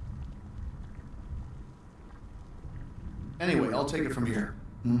 Anyway, I'll take it from here.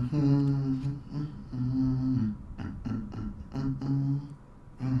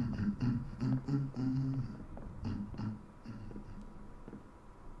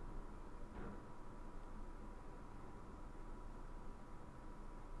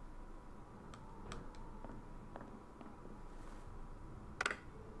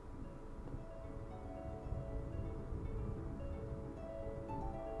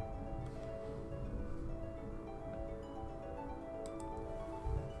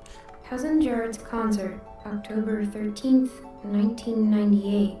 Cousin Jared's concert, October 13th,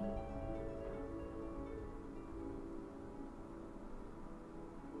 1998.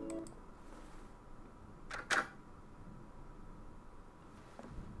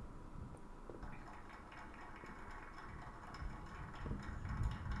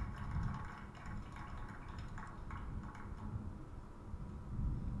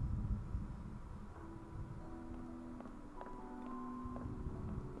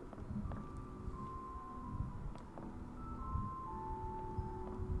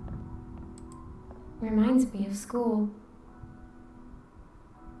 Reminds me of school.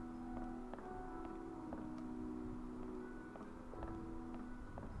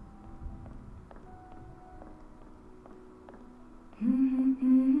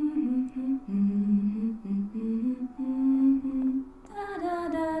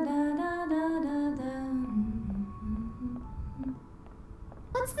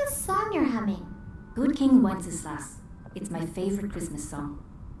 What's this song you're humming? Good King Wenceslas. It's my favorite Christmas song.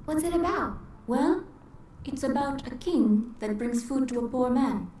 What's it about? Well, it's about a king that brings food to a poor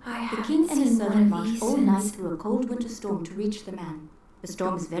man. The king and his seen servant one of march these all night since- through a cold winter storm to reach the man. The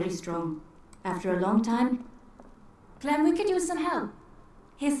storm is very strong. After a long time, Clem, we could use some help.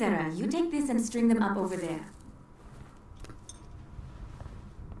 Here, Sarah, you take this and string them up over there.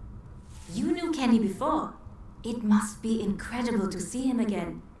 You knew Kenny before. It must be incredible to see him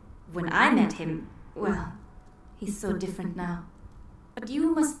again. When I met him, well, he's so different now. But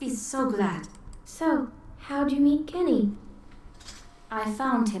you must be so glad. So, how'd you meet Kenny? I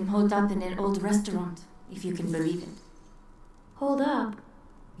found him holed up in an old restaurant, if you can believe it. Hold up.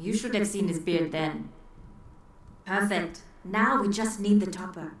 You should have seen his beard then. Perfect. Now we just need the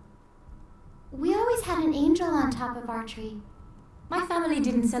topper. We always had an angel on top of our tree. My family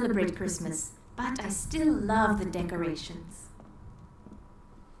didn't celebrate Christmas, but I still love the decorations.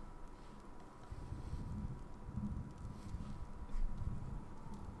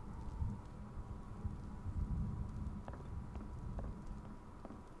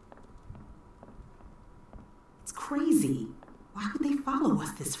 It's crazy. Why would they follow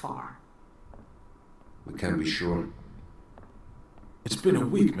us this far? We can't be sure. It's been a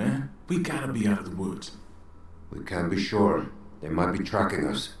week, man. We gotta be out of the woods. We can't be sure. They might be tracking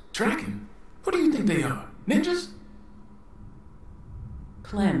us. Tracking? Who do you think they are? Ninjas?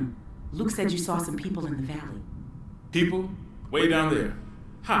 Clem, Luke said you saw some people in the valley. People? Way down there.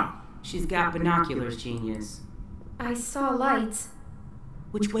 How? She's got binoculars, genius. I saw lights.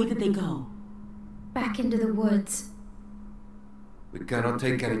 Which way did they go? Back into the woods. We cannot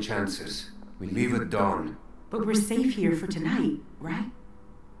take any chances. We leave at dawn. But we're safe here for tonight, right?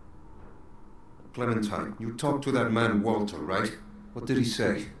 Clementine, you talked to that man Walter, right? What did he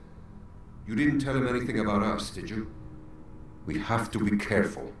say? You didn't tell him anything about us, did you? We have to be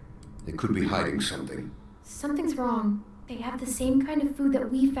careful. They could be hiding something. Something's wrong. They have the same kind of food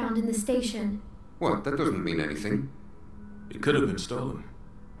that we found in the station. What? That doesn't mean anything. It could have been stolen.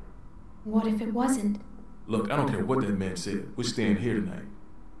 What if it wasn't? Look, I don't care what that man said. We're staying here tonight.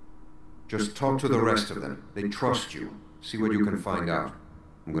 Just talk to the rest of them. They trust you. See what you can find out.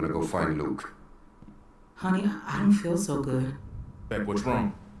 I'm gonna go find Luke. Honey, I don't feel so good. Beck, what's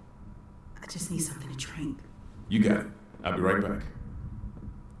wrong? I just need something to drink. You got it. I'll be right back.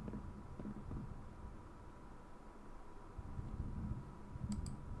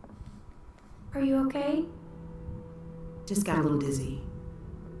 Are you okay? Just got a little dizzy.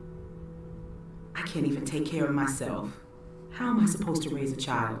 I can't even take care of myself. How am I supposed to raise a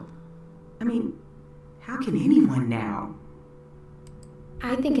child? I mean, how can anyone now?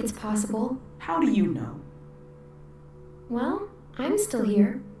 I think it's possible. How do you know? Well, I'm still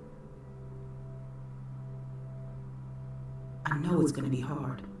here. I know it's gonna be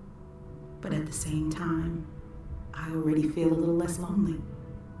hard, but at the same time, I already feel a little less lonely.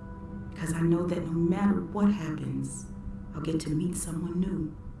 Because I know that no matter what happens, I'll get to meet someone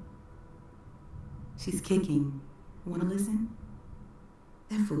new. She's kicking. Wanna listen?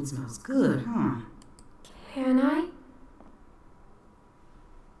 That food smells good, huh? Can I?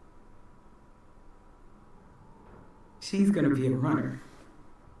 She's gonna be a runner.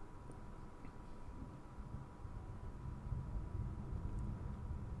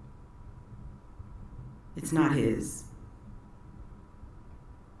 It's not his.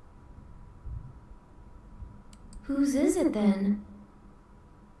 Whose is it then?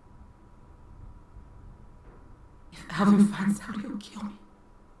 If Alvin finds out, he'll kill me.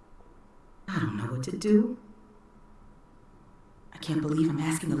 I don't know what to do. I can't believe I'm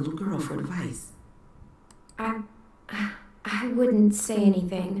asking a little girl for advice. I wouldn't say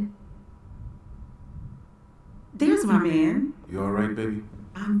anything. There's my man. You alright, baby?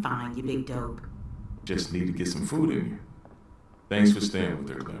 I'm fine, you big dope. Just need to get some food in you. Thanks for staying with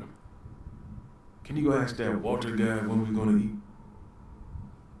her, Clem. Can you go ask that Walter guy when we're gonna eat?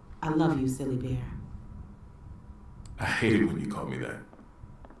 I love you, silly bear. I hate it when you call me that.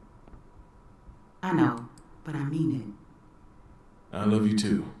 I know, but I mean it. I love you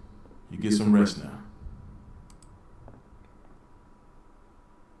too. You get some rest now.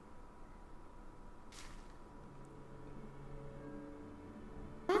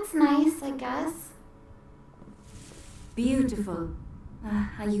 That's nice, I guess. Beautiful.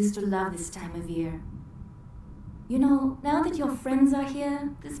 I used to love this time of year. You know, now that your friends are here,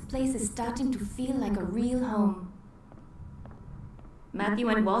 this place is starting to feel like a real home. Matthew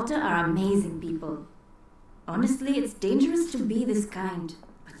and Walter are amazing people. Honestly, it's dangerous to be this kind,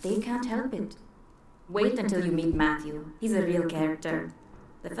 but they can't help it. Wait until you meet Matthew. He's a real character.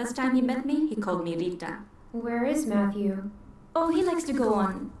 The first time he met me, he called me Rita. Where is Matthew? Oh, he likes to go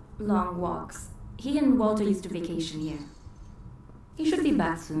on long walks. He and Walter used to vacation here. He should be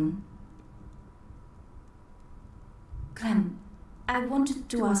back soon. Clem, I wanted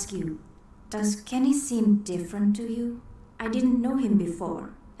to ask you, does Kenny seem different to you? I didn't know him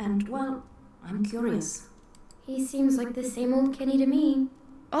before, and, well, I'm curious. He seems like the same old Kenny to me.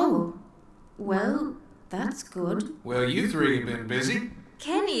 Oh, well, that's good. Well, you three have been busy.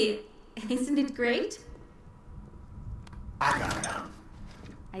 Kenny, isn't it great? I got it now.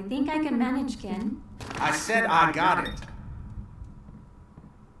 I think I can manage, Ken. I said I got it.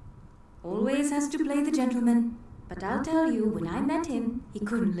 Always has to play the gentleman. But I'll tell you, when I met him, he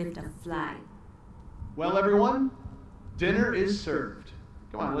couldn't lift a fly. Well, everyone, dinner is served.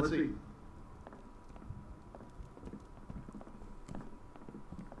 Come on, let's eat.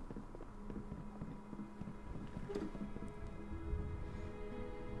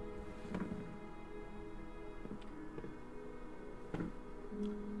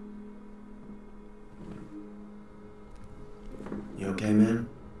 You okay, man?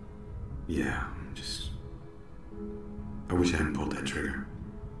 Yeah, I wish I hadn't pulled that trigger.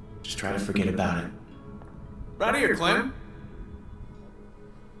 Just try to forget about it. Right here, Clem.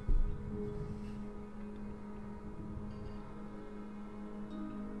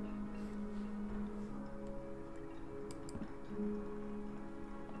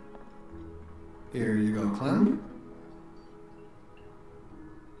 Here you go, Clem.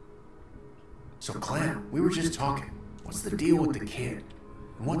 So, Clem, we were just talking. What's the deal with the kid?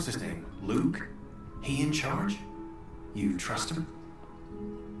 And what's his name? Luke? He in charge? You trust him?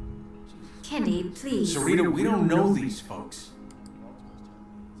 Kenny, please. Sarita, we don't know these folks.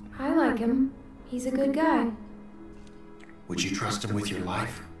 I like him. He's a good guy. Would you trust him with your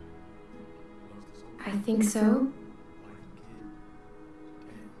life? I think so.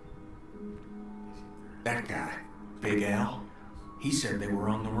 That guy, Big Al, he said they were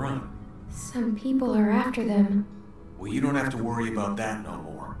on the run. Some people are after them. Well, you don't have to worry about that no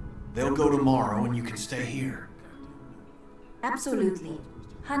more. They'll go tomorrow and you can stay here. Absolutely.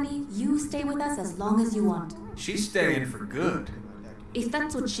 Honey, you stay with us as long as you want. She's staying for good. If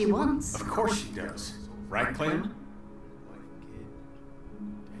that's what she wants. Of course she does. Right, Clem?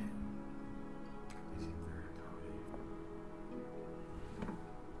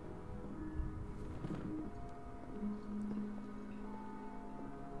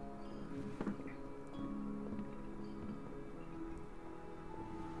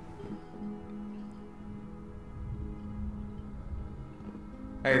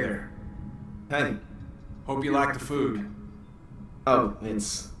 Hey there. Hey. Hope you like the food. Oh,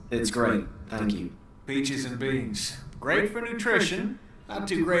 it's great. Thank you. Peaches and beans. Great for nutrition. Not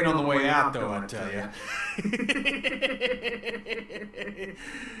too great on the way out, though, I tell you.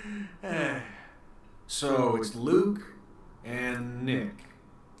 So it's Luke and Nick.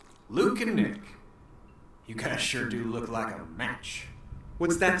 Luke and Nick. You guys sure do look like a match.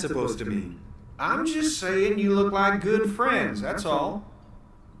 What's that supposed to mean? I'm just saying you look like good friends, that's all.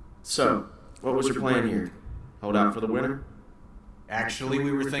 So, what was your plan here? Hold out for the winter? Actually,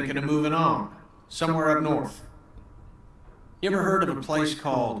 we were thinking of moving on. Somewhere up north. You ever heard of a place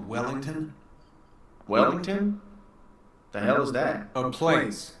called Wellington? Wellington? The hell is that? A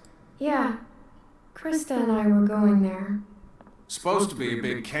place. Yeah. Krista and I were going there. Supposed to be a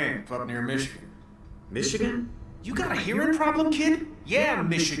big camp up near Michigan. Michigan? You got a hearing problem, kid? Yeah,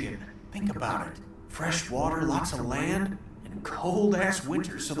 Michigan. Think about it. Fresh water, lots of land, and cold-ass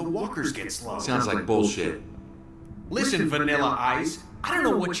winters so the walkers get slow. Sounds like bullshit. Listen, Vanilla Ice, I don't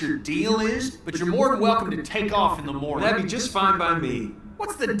know what your deal is, but you're more than welcome to take off in the morning. That'd be just fine by me.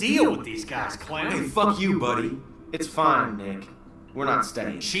 What's the deal with these guys, Clem? Hey, fuck you, buddy. It's fine, Nick. We're not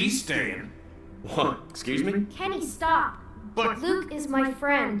staying. She's staying. What? Excuse me? Kenny, stop. But Luke is my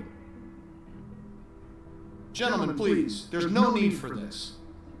friend. Gentlemen, please, there's no need for this.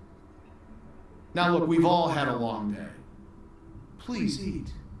 Now look, we've all had a long day. Please eat.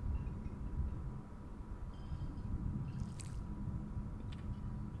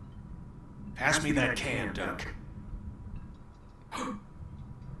 Pass me that can, Duck.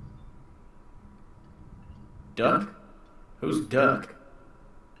 Duck? Who's Duck?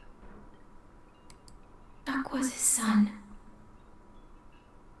 Duck was his son.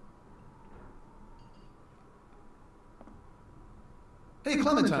 Hey,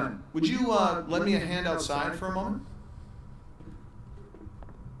 Clementine, would you lend me a hand outside for a moment?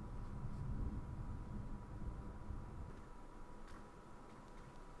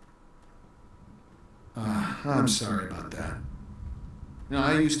 I'm sorry about that. You know,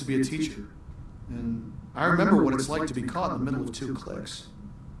 I used to be a teacher, and I remember what it's like to be caught in the middle of two cliques.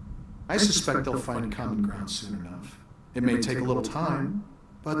 I suspect they'll find common ground soon enough. It may take a little time,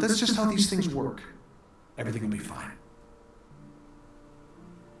 but that's just how these things work. Everything will be fine.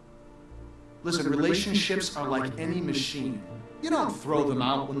 Listen, relationships are like any machine. You don't throw them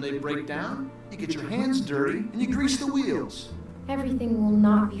out when they break down. You get your hands dirty and you grease the wheels. Everything will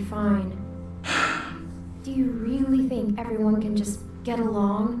not be fine. Do you really think everyone can just get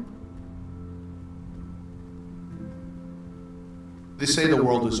along? They say the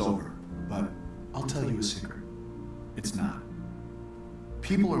world is over, but I'll tell you a secret. It's not.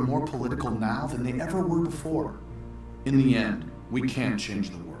 People are more political now than they ever were before. In the end, we can't change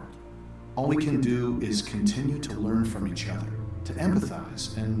the world. All we can do is continue to learn from each other, to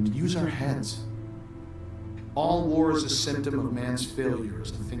empathize and use our heads. All war is a symptom of man's failure as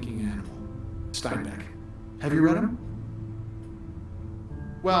a thinking animal. Steinbeck. Have you read him?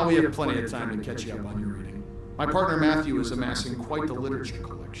 Well, we have plenty of time to catch you up on your reading. My partner Matthew is amassing quite the literature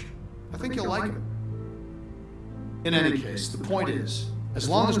collection. I think you'll like him. In any case, the point is, as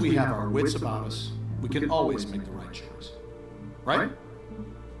long as we have our wits about us, we can always make the right choice. Right?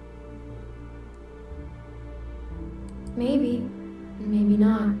 Maybe. Maybe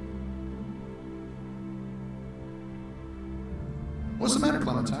not. What's the matter,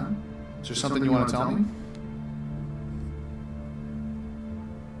 Clementine? Is there something you want to tell me?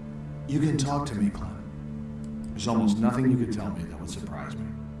 You can talk to me, Clem. There's almost nothing you could tell me that would surprise me.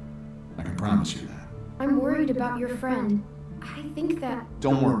 I can promise you that. I'm worried about your friend. I think that...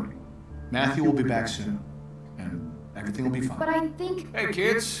 Don't worry. Matthew will be back soon. And everything will be fine. But I think... Hey,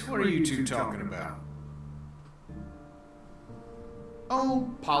 kids. What are you two talking about?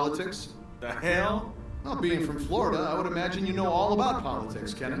 Oh, politics. The hell? Well, being from Florida, I would imagine you know all about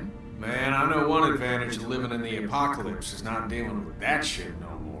politics, Kenny. Man, I know one advantage of living in the apocalypse is not dealing with that shit no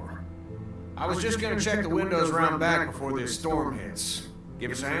more. I was just gonna check the windows around back before this storm hits. Give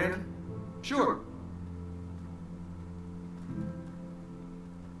us a hand? Sure.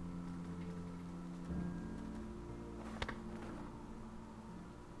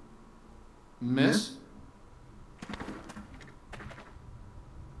 Miss?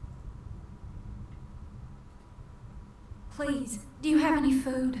 Please, do you have any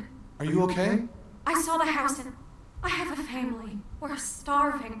food? Are you okay? I saw the house and I have a family. We're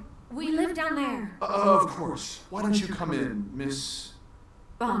starving. We live down there. Of course. Why don't you come in, Miss...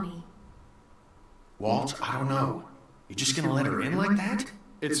 Bonnie. Walt, I don't know. You just gonna let her in like that?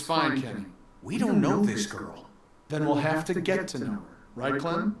 It's fine, Kenny. We don't know this girl. Then we'll have to get to know her. Right,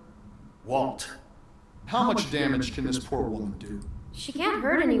 Clem? Walt, how much damage can this poor woman do? She can't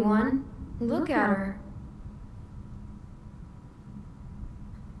hurt anyone. Look at her.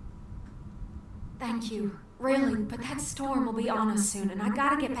 Thank you. Really, but that storm will be on us soon, and I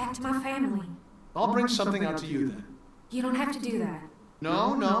gotta get back to my family. I'll bring something out to you then. You don't have to do that.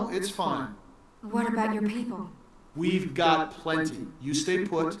 No, it's fine. What about your people? We've got plenty. You stay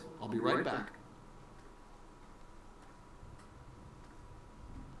put. I'll be right back.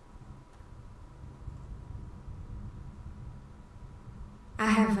 I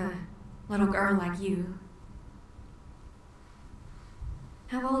have a little girl like you.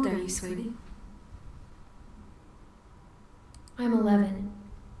 How old are you, sweetie? I'm 11.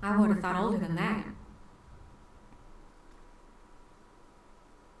 I would have thought older than that.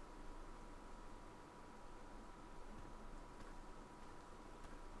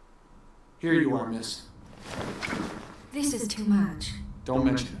 Here you are, miss. This is too much. Don't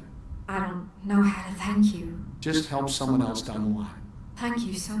mention it. I don't know how to thank you. Just help someone else down the line. Thank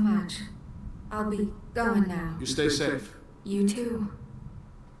you so much. I'll be going now. You stay safe. You too.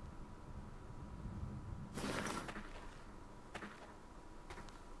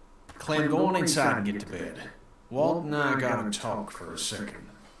 Clem, go on inside and get to bed. Walt and I gotta talk for a second.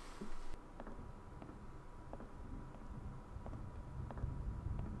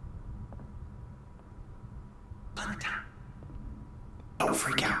 Clementine. Don't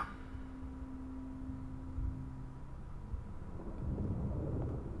freak out.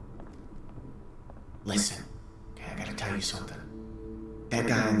 Listen, okay, I gotta tell you something. That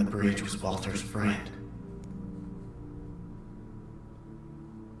guy on the bridge was Walter's friend.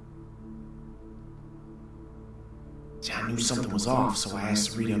 See, I knew something was off, so I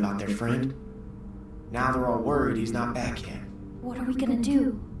asked Sarita about their friend. Now they're all worried he's not back yet. What are we gonna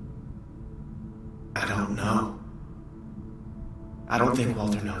do? I don't know. I don't think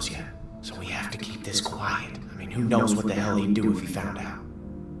Walter knows yet, so we have to keep this quiet. I mean, who knows what the hell he'd do if he found out.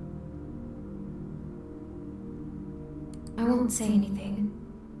 I won't say anything.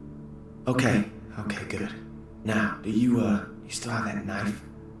 Okay, good. Now, do you still have that knife?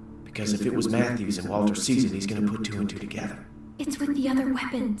 Because if it was Matthews and Walter sees it, he's gonna put two and two together. It's with the other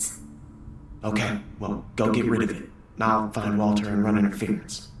weapons. Okay, well, go get rid of it. And I'll find Walter and run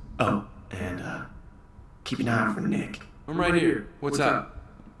interference. Oh, and, keep an eye out for Nick. I'm right here. What's up?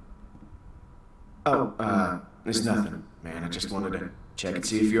 Oh, it's nothing, man. I just wanted to check and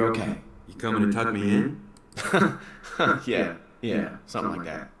see if you're okay. You coming to tuck me in? Yeah, something like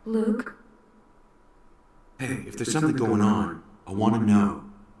that. Luke? Hey, if there's something going on, I want to know.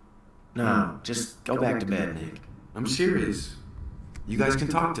 No, just go back to bed, Nick. I'm serious. You guys can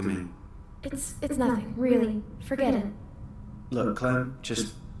talk to me. It's nothing, really. Forget it. Look, Clem,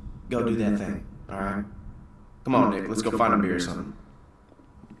 just go do that thing, alright? Come on, Nick, let's go find a beer or something.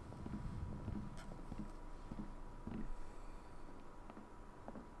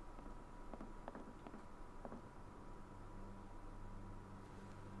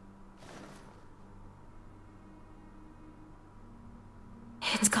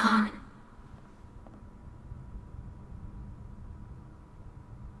 It's gone.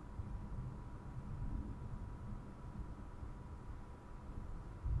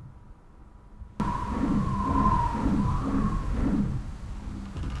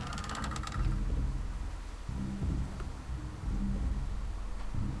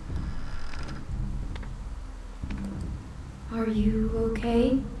 Are you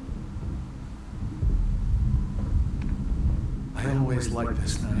okay? I always liked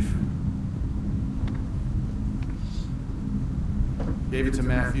this knife. Gave it to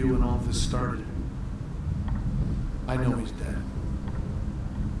Matthew when all of this started. I know he's dead.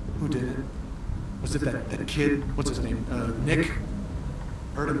 Who did it? Was it that kid? What's his name? Nick?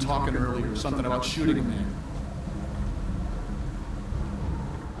 Heard him talking earlier, something about shooting a man.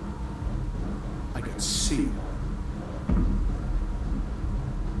 I could see it.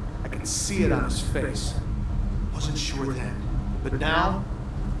 I could see it on his face. Wasn't sure then, but now...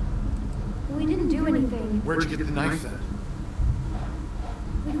 We didn't do anything. Where'd you get the knife then?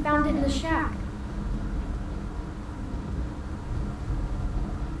 We found it in the shack.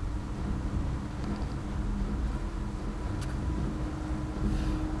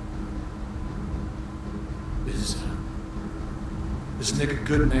 Is Nick a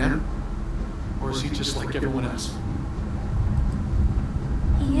good man? Or is he just like everyone else?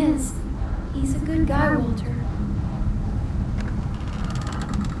 He is. He's a good guy, Walter.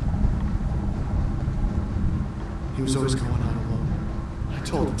 He was always going on alone. I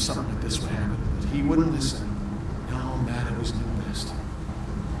told him something like this would happen, but he wouldn't listen. No, Matt always knew best.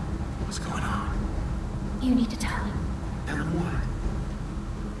 What's going on? You need to tell him. Tell him what?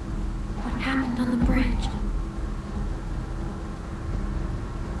 What happened on the bridge.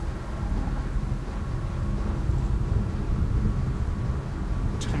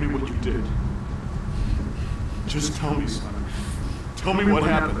 Tell me what you did. Tell me what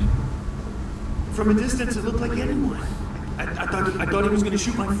happened. From a distance, it looked like anyone. I thought he was going to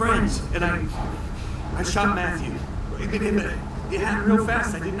shoot my friends, and I shot Matthew. It happened real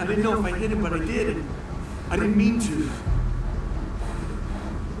fast. I didn't know if I hit him, but I did, and I didn't mean to.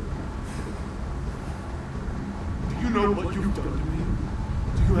 Do you know what you've done to me?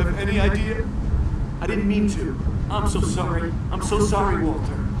 Do you have any idea? I didn't mean to. I'm so sorry. I'm so sorry,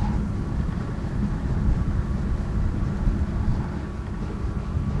 Walter.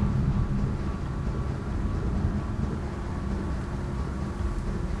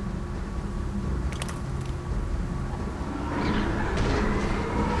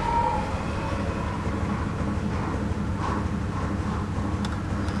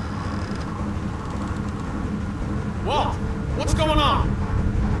 Walt, what's going on?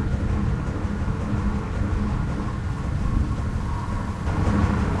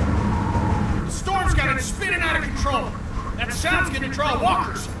 The storm's got it spinning out of control. That sound's gonna draw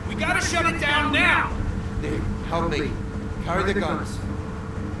walkers. We gotta shut it down now. Nick, help me. Carry the guns.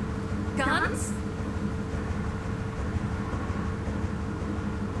 Guns?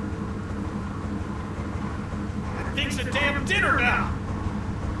 That thing's a damn dinner now.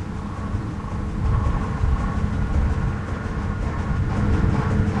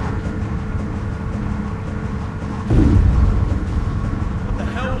 What the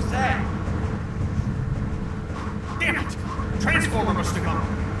hell was that? Damn it! Transformer must have gone.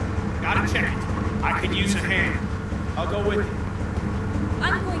 Gotta check it. I could use a hand. I'll go with you.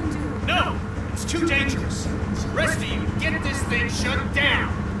 I'm going to. No! It's too dangerous. The rest of you, get this thing shut down.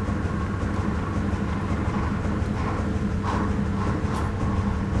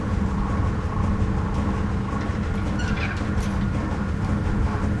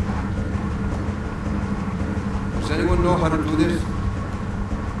 Does anyone know how to do this?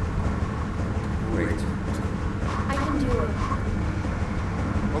 Great. I can do it.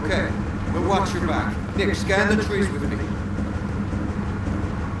 Okay, we'll watch your back. Nick, scan the trees with me.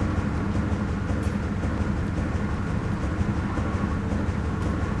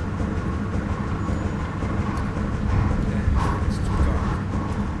 It's too dark.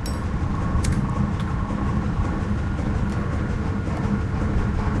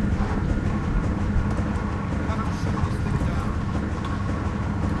 I have to shut this thing down.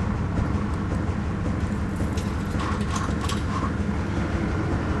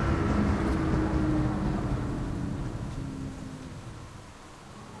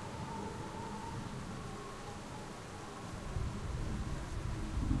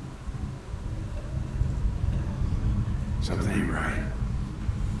 Something ain't right.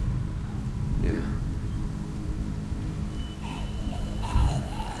 Yeah.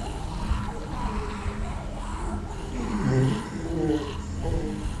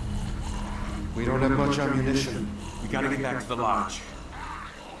 We don't have much ammunition. We gotta get back to the lodge.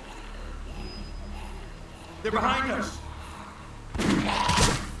 They're behind us!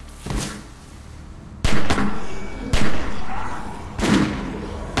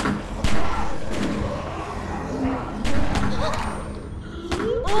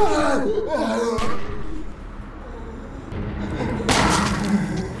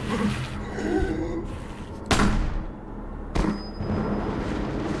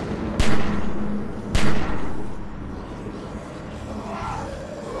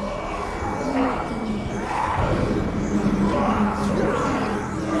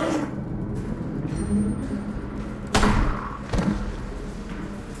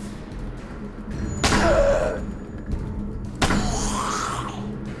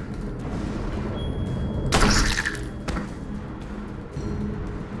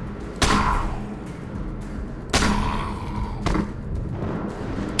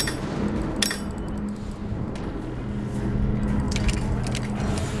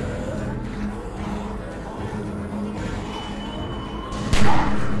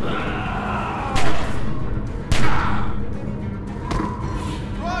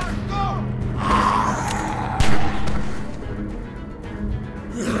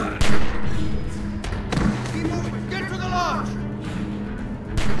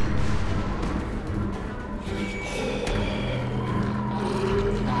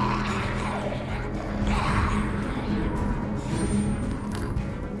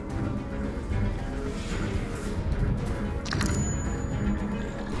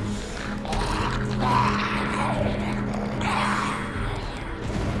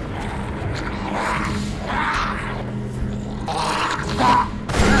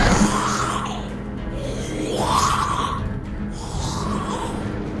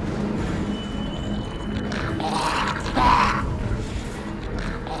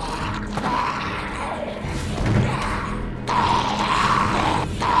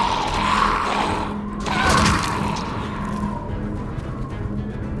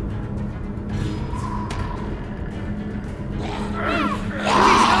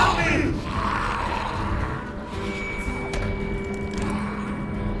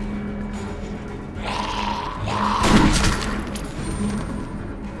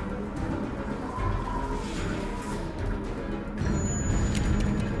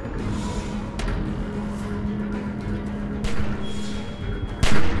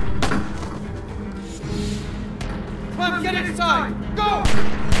 Everyone get inside! Go!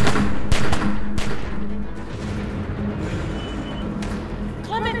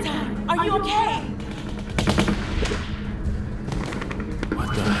 Clementine, are you okay?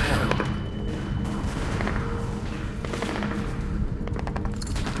 What the hell?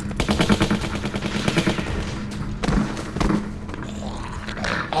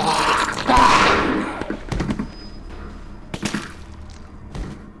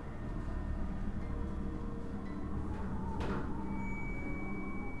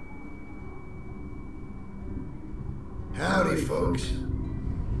 Howdy, folks.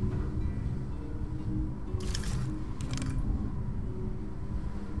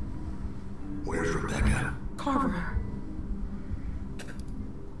 Where's Rebecca? Carver.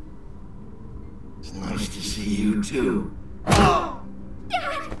 It's nice to see you, too. Oh!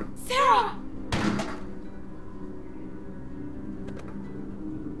 Dad! Sarah!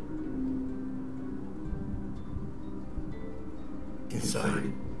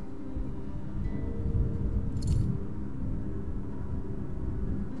 Inside.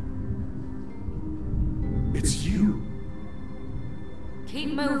 It's you.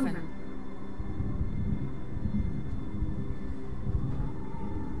 Keep moving.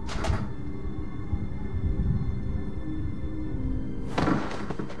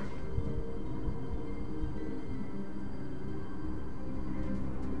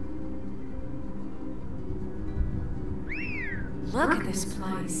 Look at this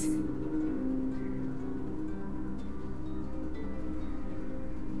place.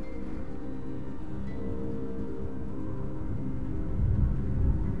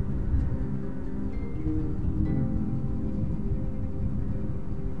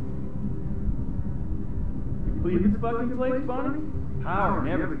 Believe this fucking place, Bonnie? Power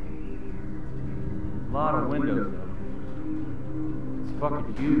and everything. A lot of windows, though. It's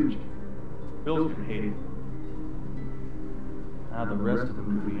fucking huge. Bill's gonna hate it. How the rest of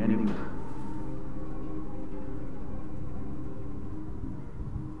them could be anywhere.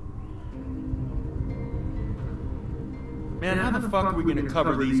 Man, how the fuck are we gonna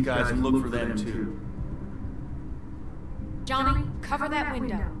cover these guys and look for them too? Johnny, cover that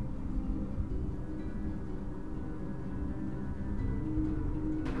window.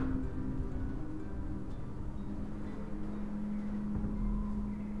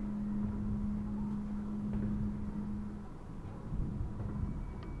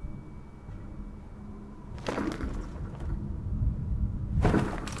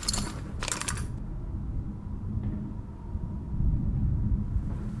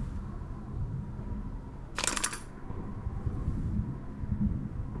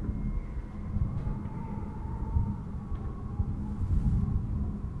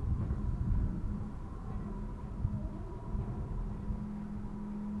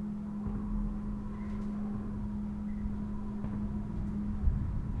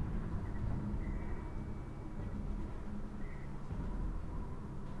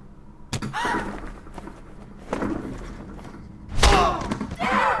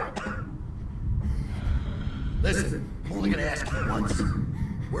 Listen, I'm only gonna ask you once.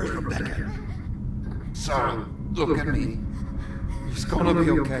 Where's Rebecca? Sorry, look at me. It's gonna be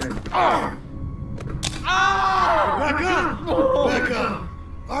okay. Oh! Rebecca! Rebecca!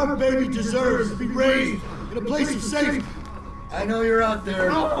 Our baby deserves to be raised in a place of safety. I know you're out there.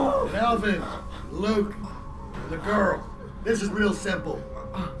 And Alvin, Luke, the girl. This is real simple.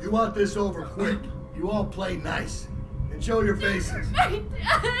 You want this over quick. You all play nice. And show your faces. My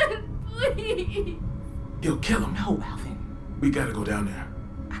dad, please. He'll kill him. No, Alvin. We gotta go down there.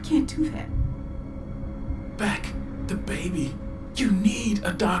 I can't do that. Beck, the baby. You need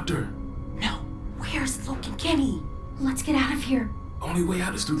a doctor. No. Where's Luke and Kenny? Let's get out of here. Only way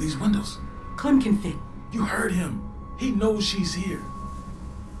out is through these windows. Clem can fit. You heard him. He knows she's here.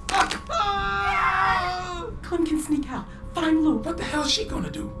 Clem can sneak out. Find Luke. What the hell's she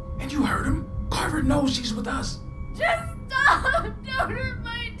gonna do? And you heard him. Carver knows she's with us. Just stop! Don't hurt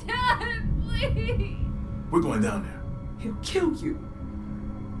my dad, please! We're going down there. He'll kill you.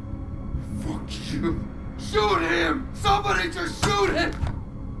 Fuck you. Shoot him! Somebody just shoot him!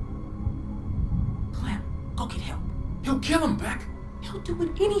 Clem, go get help. He'll kill him, Beck. He'll do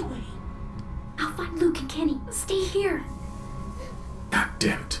it anyway. I'll find Luke and Kenny. Stay here. God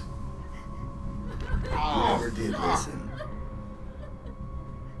damn it. You never did listen.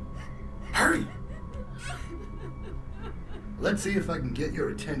 Hurry. Let's see if I can get your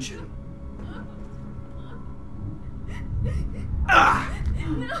attention. Ah!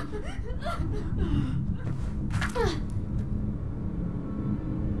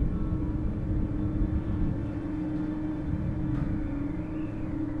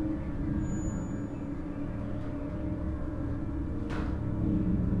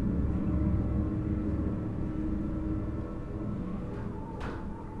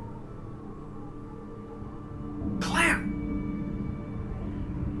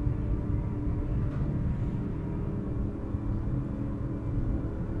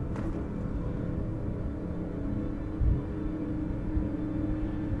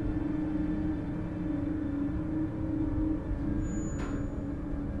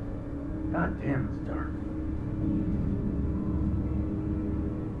 God damn, it's dark.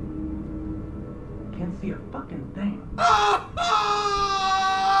 Can't see a fucking thing.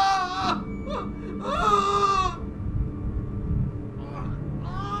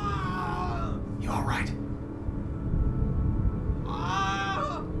 You all right?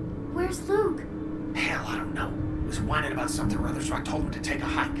 Where's Luke? Hell, I don't know. He was whining about something or other, so I told him to take a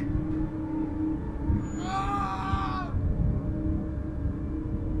hike.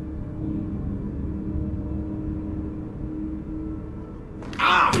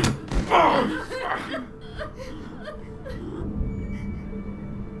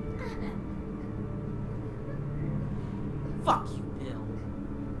 Fuck you, Bill.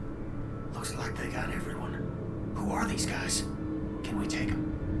 Looks like they got everyone. Who are these guys? Can we take them?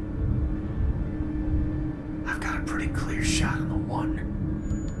 I've got a pretty clear shot on the one.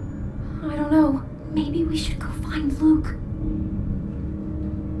 I don't know. Maybe we should go find Luke.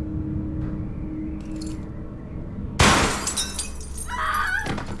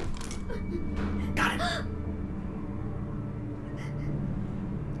 Got him.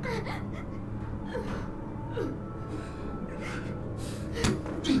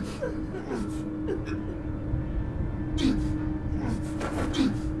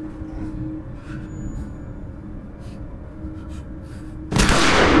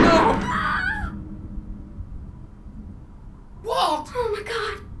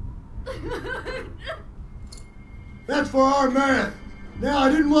 That's for our man. Now, I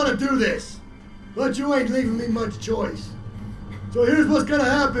didn't want to do this, but you ain't leaving me much choice. So here's what's gonna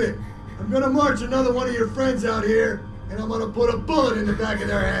happen. I'm gonna march another one of your friends out here, and I'm gonna put a bullet in the back of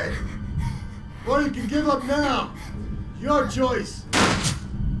their head. Or you can give up now. Your choice.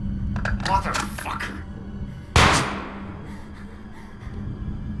 Motherfucker.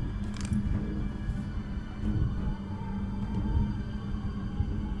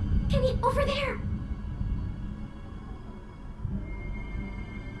 Kenny, over there!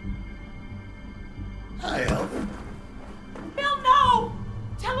 Hi, Alvin. Bill, no!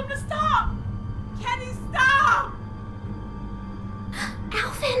 Tell him to stop! Kenny, stop!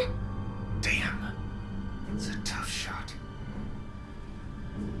 Alvin! Damn. It's a tough shot.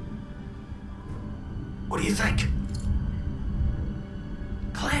 What do you think?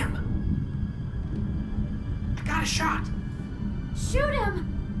 Clem! I got a shot. Shoot him!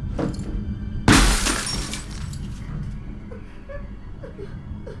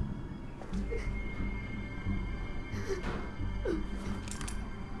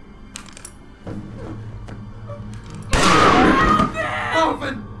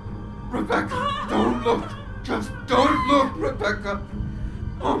 Alvin! Rebecca, don't look. Just don't look, Rebecca.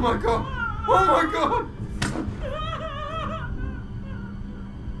 Oh my God. Oh my God.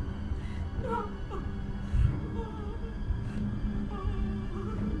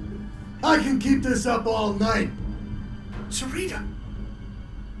 I can keep this up all night. Sarita!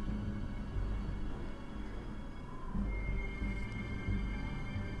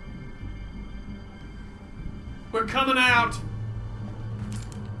 We're coming out!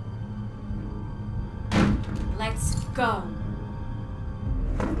 Let's go.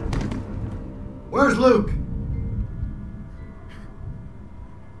 Where's Luke?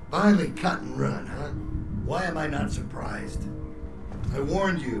 Finally cut and run, huh? Why am I not surprised? I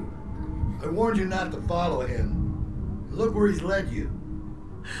warned you. I warned you not to follow him. Look where he's led you.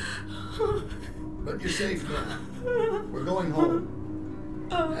 But you're safe now. We're going home.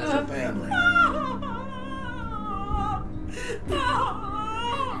 As a family.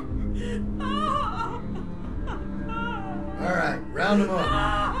 All right, round them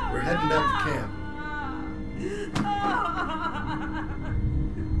up. We're heading back to camp.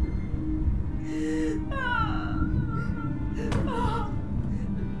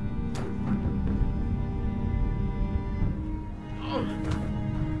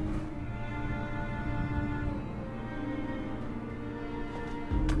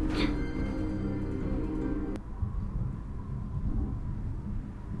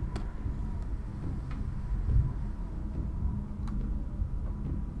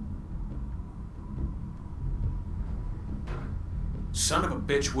 Son of a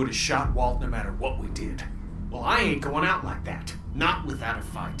bitch would have shot Walt no matter what we did. Well, I ain't going out like that. Not without a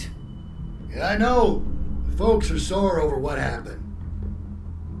fight. Yeah, I know. The folks are sore over what happened.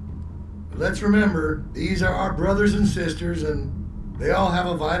 But let's remember, these are our brothers and sisters, and they all have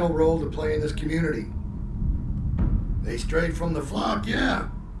a vital role to play in this community. They strayed from the flock, yeah.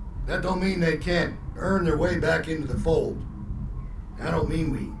 That don't mean they can't earn their way back into the fold. I don't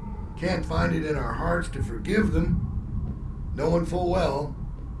mean we can't find it in our hearts to forgive them, knowing full well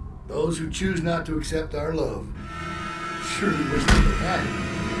those who choose not to accept our love surely wish that they had it.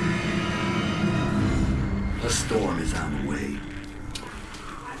 storm is on the way.